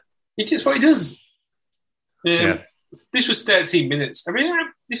sad. It's just what he does. Yeah. This was 13 minutes. I mean,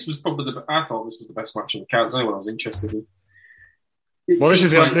 this was probably I thought this was the best match on the card. It's the only one I was interested in.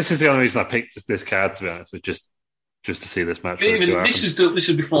 This is the only reason I picked this card, to be honest, was just to see this match. This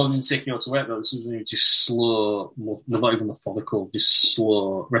was before them taking you to work, though. This was just slow, not even methodical, just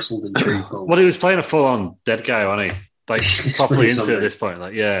slow, wrestled and treacle. Well, he was playing a full-on dead guy, wasn't he? Properly into at this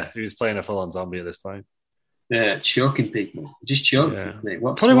point. He was playing a full-on zombie at this point. Yeah, choking people. Just choked. Yeah.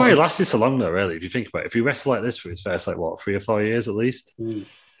 Probably why he lasted so long, though, really, if you think about it. If he wrestled like this for his first, 3 or 4 years at least, didn't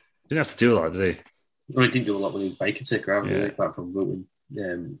have to do a lot, did he? Well, he didn't do a lot when he was Baker Taker, apart from Rowan.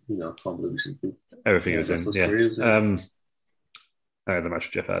 Probably everything was in. Yeah. Careers, The match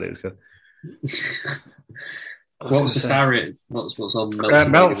with Jeff Hardy was good. What was the star rating? What's on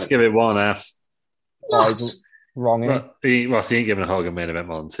Melt's give it 1.5. What? Wrong. He ain't giving a Hogan main event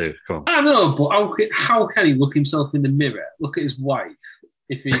more than 2. Come on. I know, but how can he look himself in the mirror, look at his wife,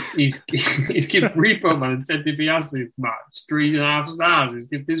 if he's given Repo Man and Ted DiBiase match 3.5 stars, he's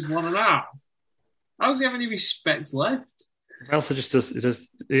given this 1.5. How does he have any respect left? Meltzer just does.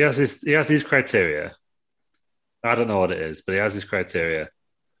 He has his criteria. I don't know what it is, but he has his criteria.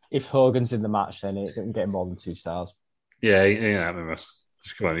 If Hogan's in the match, then it doesn't get more than 2 stars. Yeah,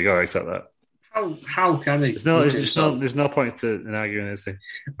 just come on, you got to accept that. How can he? There's no point in arguing this thing.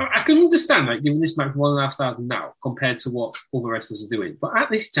 I can understand giving this match 1.5 stars now compared to what other wrestlers are doing, but at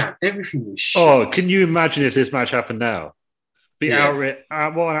this time, everything was shit. Oh, can you imagine if this match happened now? Outrage!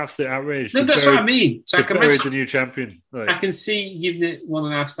 What an absolute outrage! No, that's what I mean. So I can imagine the new champion. I can see giving it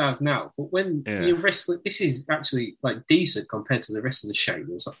 1.5 stars now, but when you're wrestling, this is actually decent compared to the rest of the show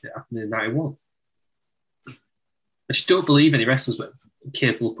that's happening in '91. I just don't believe any wrestlers were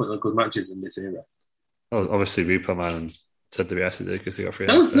capable of putting on good matches in this era. Well, obviously, Repo Man and Ted DiBiase did because they got 3.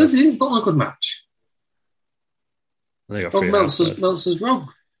 No, they didn't put on a good match. They got 3. Meltzer's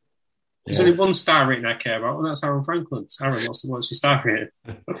wrong. There's only 1 star rating I care about, and that's Aaron Franklin's. Aaron, what's your star rating?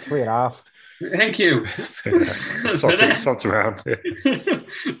 3.5. Thank you. Swapped around.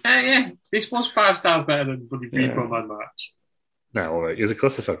 Yeah, this was 5 stars better than the Repo Man match. No, it was a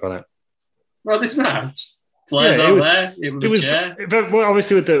clusterfuck on it. Well, this match, Flair's out there. It was a chair. But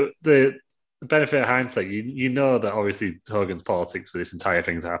obviously, with the benefit of hindsight, you know that obviously Hogan's politics for this entire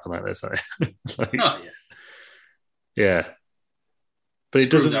thing to happen like this. Yeah. But it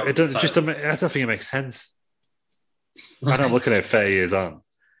doesn't. I don't think it makes sense. I don't look at it 30 years on,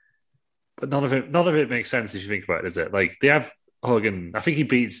 but none of it makes sense if you think about it. Is it they have Hogan? I think he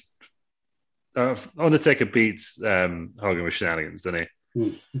beats Undertaker beats Hogan with shenanigans, doesn't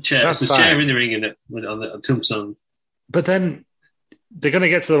he? The chair in the ring and on the tombstone. But then they're going to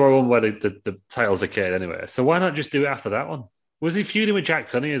get to the Royal Rumble where the title's vacated anyway. So why not just do it after that one? Was he feuding with Jack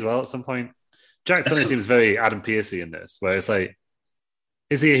Tunney as well at some point? Jack Tunney seems very Adam Pearcey in this, where it's like,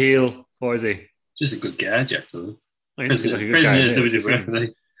 is he a heel or is he? Just a good guy, Jack Tunney. President of WWF,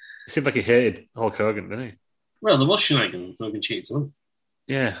 he seemed like he hated Hulk Hogan, didn't he? Well, there was shenanigans. Hogan cheated on him.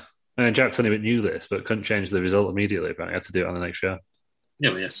 Yeah. And Jack Tunney knew this, but couldn't change the result immediately. But he had to do it on the next show.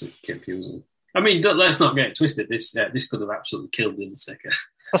 Yeah, we have to keep using. I mean, let's not get it twisted. This could have absolutely killed the Undertaker.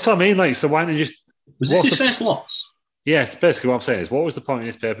 That's what I mean. Like, so why don't you just? Was this his first loss? Yes, basically what I'm saying is, what was the point in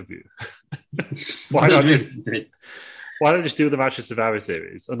this pay-per-view? Why not just do the match of Survivor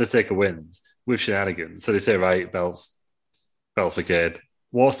Series? Undertaker wins with shenanigans. So they say, right, belts vacated.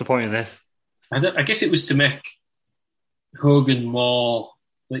 What's the point in this? I guess it was to make Hogan more.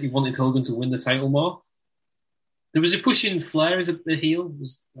 Like, you wanted Hogan to win the title more. There was a pushing Flair as the heel. It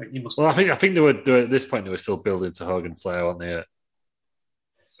was like, you must. Well, I think they were at this point. They were still building to Hogan Flair, weren't they? At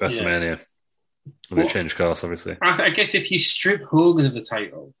WrestleMania. Yeah. They changed course, obviously. I guess if you strip Hogan of the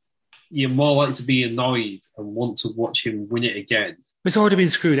title, you're more likely to be annoyed and want to watch him win it again. He's already been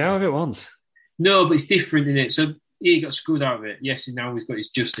screwed out of it once. No, but it's different in it. So he got screwed out of it. Yes, and now he's got his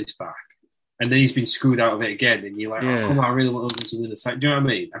justice back. And then he's been screwed out of it again. And you're like, oh, come on, I really want Hogan to win the title. Do you know what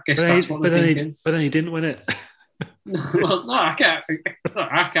I mean? I guess that's what they're thinking. But then he didn't win it. No, I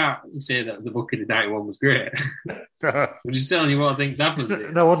can't say that the booking in 91 was great. I'm just telling you what I think's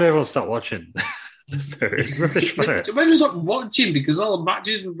happened. No wonder everyone stopped watching. It's very rubbish. Imagine stop watching because all the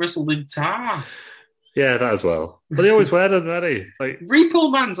matches were wrestled in tar. Yeah, that as well. But they always wear them, don't they? Like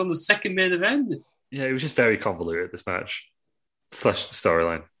Repo Man's on the second main event. Yeah, it was just very convoluted, this match /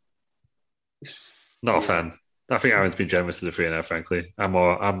 storyline. Not a fan. I think Aaron's been generous to the 3-0, frankly. I'm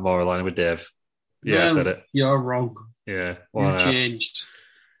more aligned with Dave. Yeah, I said it. You're wrong. Yeah. You've changed.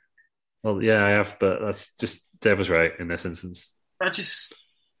 Well, yeah, I have, but that's just Dave was right in this instance.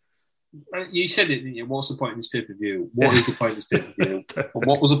 You said it, didn't you? What's the point in this pay-per-view? What is the point of this pay-per-view? And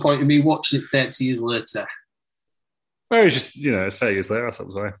what was the point of me watching it 30 years later? Well, it's just, it's 30 years later, that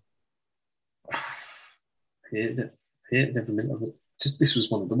was why. I hated it every minute of it. Just, this was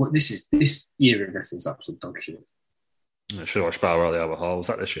one of the... This year of wrestling's absolute dog shit. I should have watched Battle Royale at the Albert Hall. Was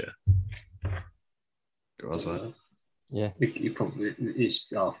that this year? It was, right? Yeah. It's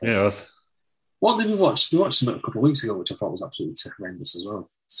awful. Yeah, it was. What did we watch? We watched some a couple of weeks ago, which I thought was absolutely horrendous as well.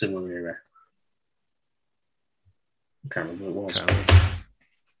 Similar era. I can't remember what it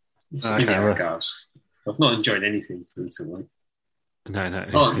was. I can't remember. I've not enjoyed anything recently. No.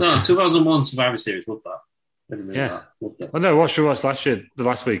 Oh, no, 2001 Survivor Series. Loved that. Yeah. Loved that. Well, no, what we watched last year, the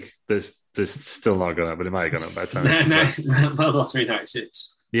last week, there's still not gone up, but it might have gone up by the time. No, last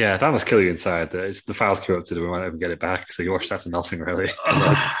 396. Yeah, that must kill you inside. It's the file's corrupted and we might not even get it back. So you watch that for nothing, really.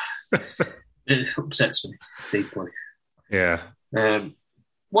 It upsets me deeply. Yeah.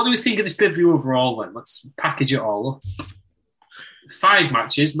 What do we think of this pay-per-view overall, then? Let's package it all up. 5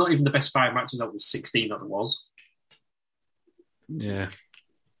 matches, not even the best 5 matches out of the 16 that there was. Yeah.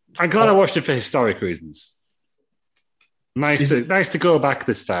 I'm glad I watched it for historic reasons. Nice to go back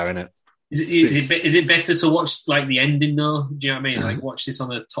this far, innit? Is it better to watch like the ending though? Do you know what I mean? Like watch this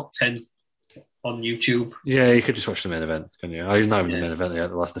on a top 10 on YouTube. Yeah, you could just watch the main event, couldn't you? I was not even the main event yet.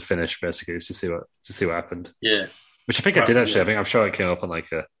 That's the finish, basically, to see what happened. Yeah, which I think I did actually. Yeah. I'm sure it came up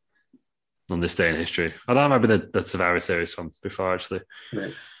on this day in history. I don't remember the Survivor Series from before actually.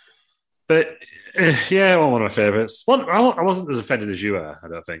 Right. But yeah, one of my favourites. I wasn't as offended as you are, I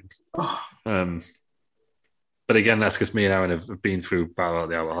don't think. But again, that's because me and Aaron have been through Battle at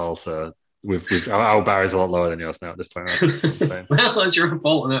the Albert Hall, so our bar is a lot lower than yours now at this point. Right? Well, that's your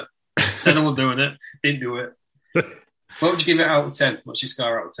fault, isn't it? Said I wasn't doing it, didn't do it. What would you give it out of 10? What's your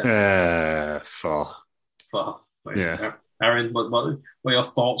score out of 10? 4. 4. Right. Yeah. Aaron, what are your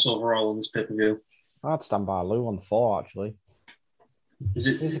thoughts overall on this pay-per-view? I'd stand by Lou on 4, actually.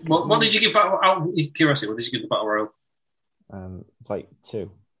 What did you give Battle out? Curiosity, what did you give the Battle Royal? It's like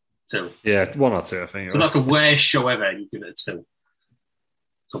 2. 2. Yeah, 1 or 2, I think. So that's the worst show ever. You give it a 2.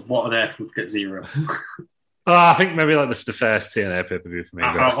 So what on earth would get 0? I think maybe like the first TNA pay-per-view for me.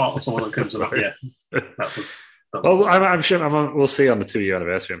 Someone that comes up, yeah. That was I'm sure we'll see on the 2-year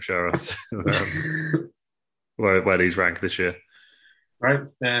anniversary, I'm sure, where these rank this year. Right.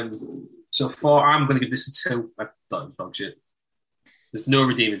 So 4, I'm going to give this a 2. I thought it was dog shit. There's no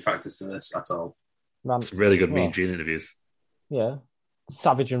redeeming factors to this at all. It's really good Mean Gene interviews. Yeah.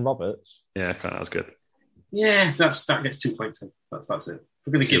 Savage and Roberts. Yeah, that was good. Yeah, that gets 2 points in. That's it.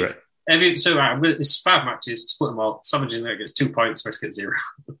 We're going to give So it's 5 matches, split them all. Savage gets 2 points, Risk gets 0.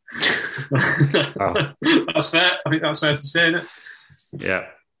 Oh. That's fair. I think that's fair to say, isn't it?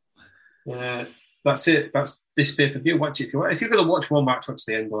 Yeah. That's it. That's this pay-per-view. Watch it if you want. If you're going to watch one match, watch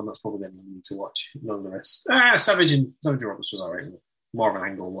the end one. That's probably the you need to watch. None of the rest. Savage and Roberts was all right. More of an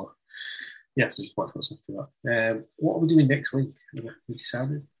angle, though. Yeah, so just watch what's after that. What are we doing next week? We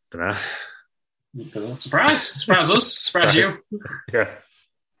decided. Don't know. Surprise us. Surprise you. Yeah.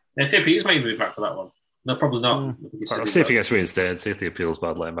 TP's might be back for that one. No, probably not. I'll see if he gets reinstated. See if the appeal's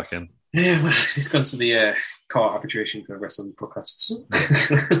bad. Let him back in. Yeah, well, he's gone to the court arbitration for wrestling podcasts.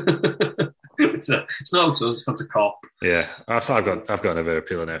 It's not up to us. It's gone to court. Yeah, I've got another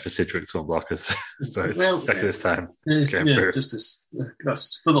appeal in there for Citrix to unblock us. So it's taking this time.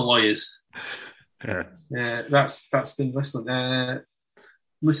 That's for the lawyers. Yeah. That's been wrestling.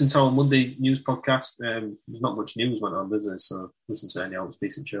 Listen to our Monday news podcast. There's not much news went on, is there? So listen to any old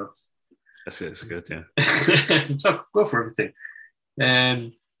decent show. It's good, yeah. So go for everything.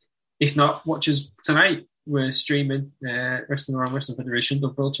 If not, watch us tonight. We're streaming Wrestling Around Wrestling Federation, the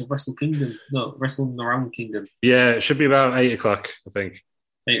World of Wrestle Kingdom. No, Wrestling Around Kingdom. Yeah, it should be about 8 o'clock, I think.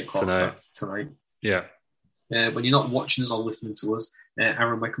 8 o'clock tonight. Yeah. When you're not watching us or listening to us,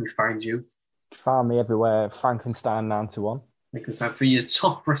 Aaron, where can we find you? Find me everywhere, Frankenstein921. Frankenstein, for your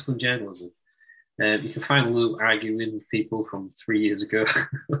top wrestling journalism. You can find Lou arguing with people from 3 years ago.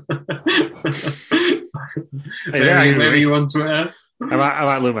 Where are you on Twitter? I'm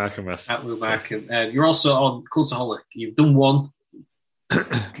at Lou Markham. At Lou Markham. You're also on Cultaholic. You've done one.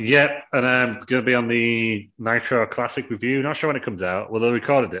 Yep, and I'm going to be on the Nitro Classic review. Not sure when it comes out. Well, they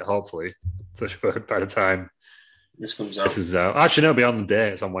recorded it, hopefully. So by the time this comes out. Actually, no, it'll be on the day.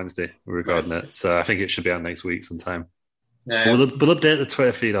 It's on Wednesday. We're recording it. So I think it should be on next week sometime. We'll update the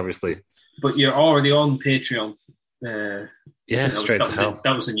Twitter feed, obviously. But you're already on Patreon. Straight to hell.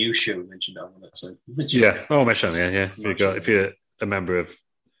 That was a new show you mentioned that one. So mention If you're a member of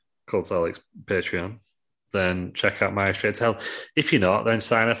Cultaholic's Patreon, then check out my Straight to Hell. If you're not, then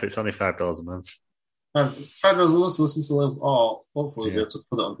sign up. It's only $5 a month. It's $5 a month to listen to Live. Or hopefully we'll be able to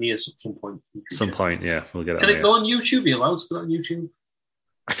put it on here at some point. We'll get it. Can it go on YouTube? Are you allowed to put it on YouTube?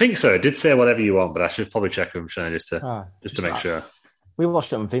 I think so. It did say whatever you want, but I should probably check with him, Shane, just to make sure. We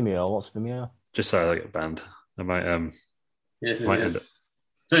watched it on Vimeo. What's Vimeo? Just so I don't get banned. I might end up.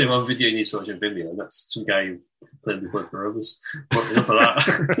 There's only one video you need to watch on Vimeo, and that's some guy who played the Blood for Others. Looking up at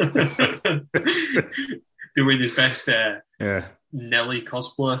that. Doing his best Nelly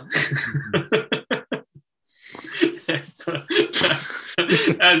cosplay.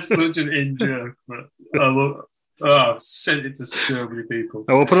 that's such an in-joke, but I've sent it to so many people.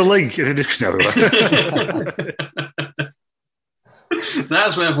 We'll put a link in the description.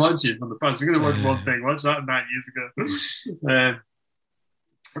 That's worth watching from the past. We're going to watch one thing. Watch that 9 years ago.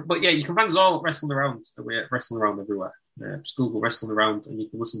 But yeah, you can find us all at Wrestling Around. We're at Wrestling Around everywhere. Just Google Wrestling Around and you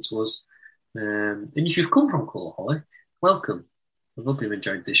can listen to us. And if you've come from Cultaholic, welcome. I hope you've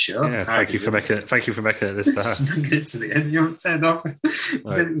enjoyed this show. Yeah, thank you for making it this far. Making it to the end. You haven't turned off.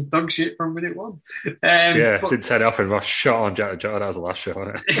 Said it was dog shit from minute one. Didn't turn it off and was shot on Jack. That was the last show,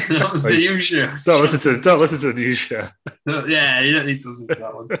 wasn't it? That was the new show. Don't listen to the new show. Yeah, you don't need to listen to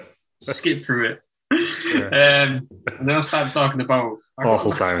that one. Skip through it. Yeah. And then I started talking about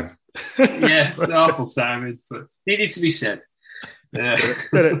awful timing. Awful timing, but needed to be said. Yeah.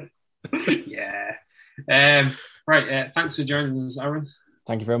 Right, thanks for joining us, Aaron.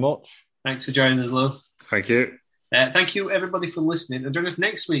 Thank you very much. Thanks for joining us, Lou. Thank you. Thank you, everybody, for listening. And join us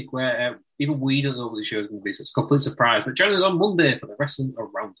next week, where even we don't know what the show is going to be, so it's a complete surprise. But join us on Monday for the Wrestling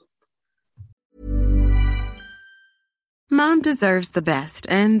Around. Mom deserves the best,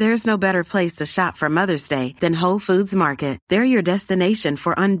 and there's no better place to shop for Mother's Day than Whole Foods Market. They're your destination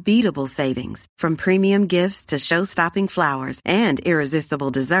for unbeatable savings, from premium gifts to show-stopping flowers and irresistible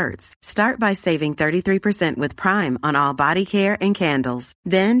desserts. Start by saving 33% with Prime on all body care and candles.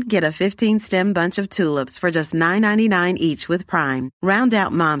 Then get a 15-stem bunch of tulips for just $9.99 each with Prime. Round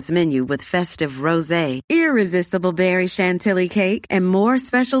out Mom's menu with festive rosé, irresistible berry chantilly cake, and more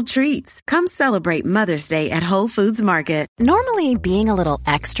special treats. Come celebrate Mother's Day at Whole Foods Market. Normally, being a little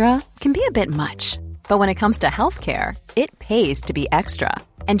extra can be a bit much. But when it comes to healthcare, it pays to be extra.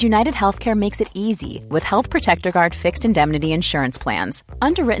 And United Healthcare makes it easy with Health Protector Guard fixed indemnity insurance plans.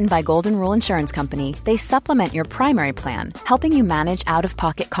 Underwritten by Golden Rule Insurance Company, they supplement your primary plan, helping you manage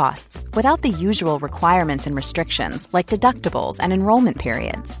out-of-pocket costs without the usual requirements and restrictions like deductibles and enrollment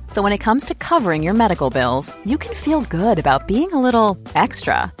periods. So when it comes to covering your medical bills, you can feel good about being a little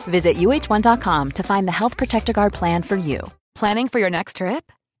extra. Visit uh1.com to find the Health Protector Guard plan for you. Planning for your next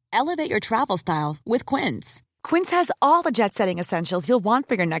trip? Elevate your travel style with Quince. Quince has all the jet-setting essentials you'll want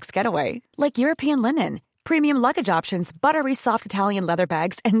for your next getaway, like European linen, premium luggage options, buttery soft Italian leather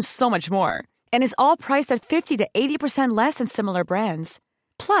bags, and so much more. And is all priced at 50 to 80% less than similar brands.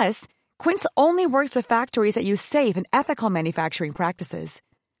 Plus, Quince only works with factories that use safe and ethical manufacturing practices.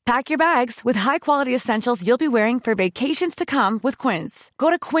 Pack your bags with high-quality essentials you'll be wearing for vacations to come with Quince.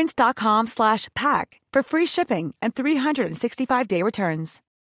 Go to quince.com/pack for free shipping and 365-day returns.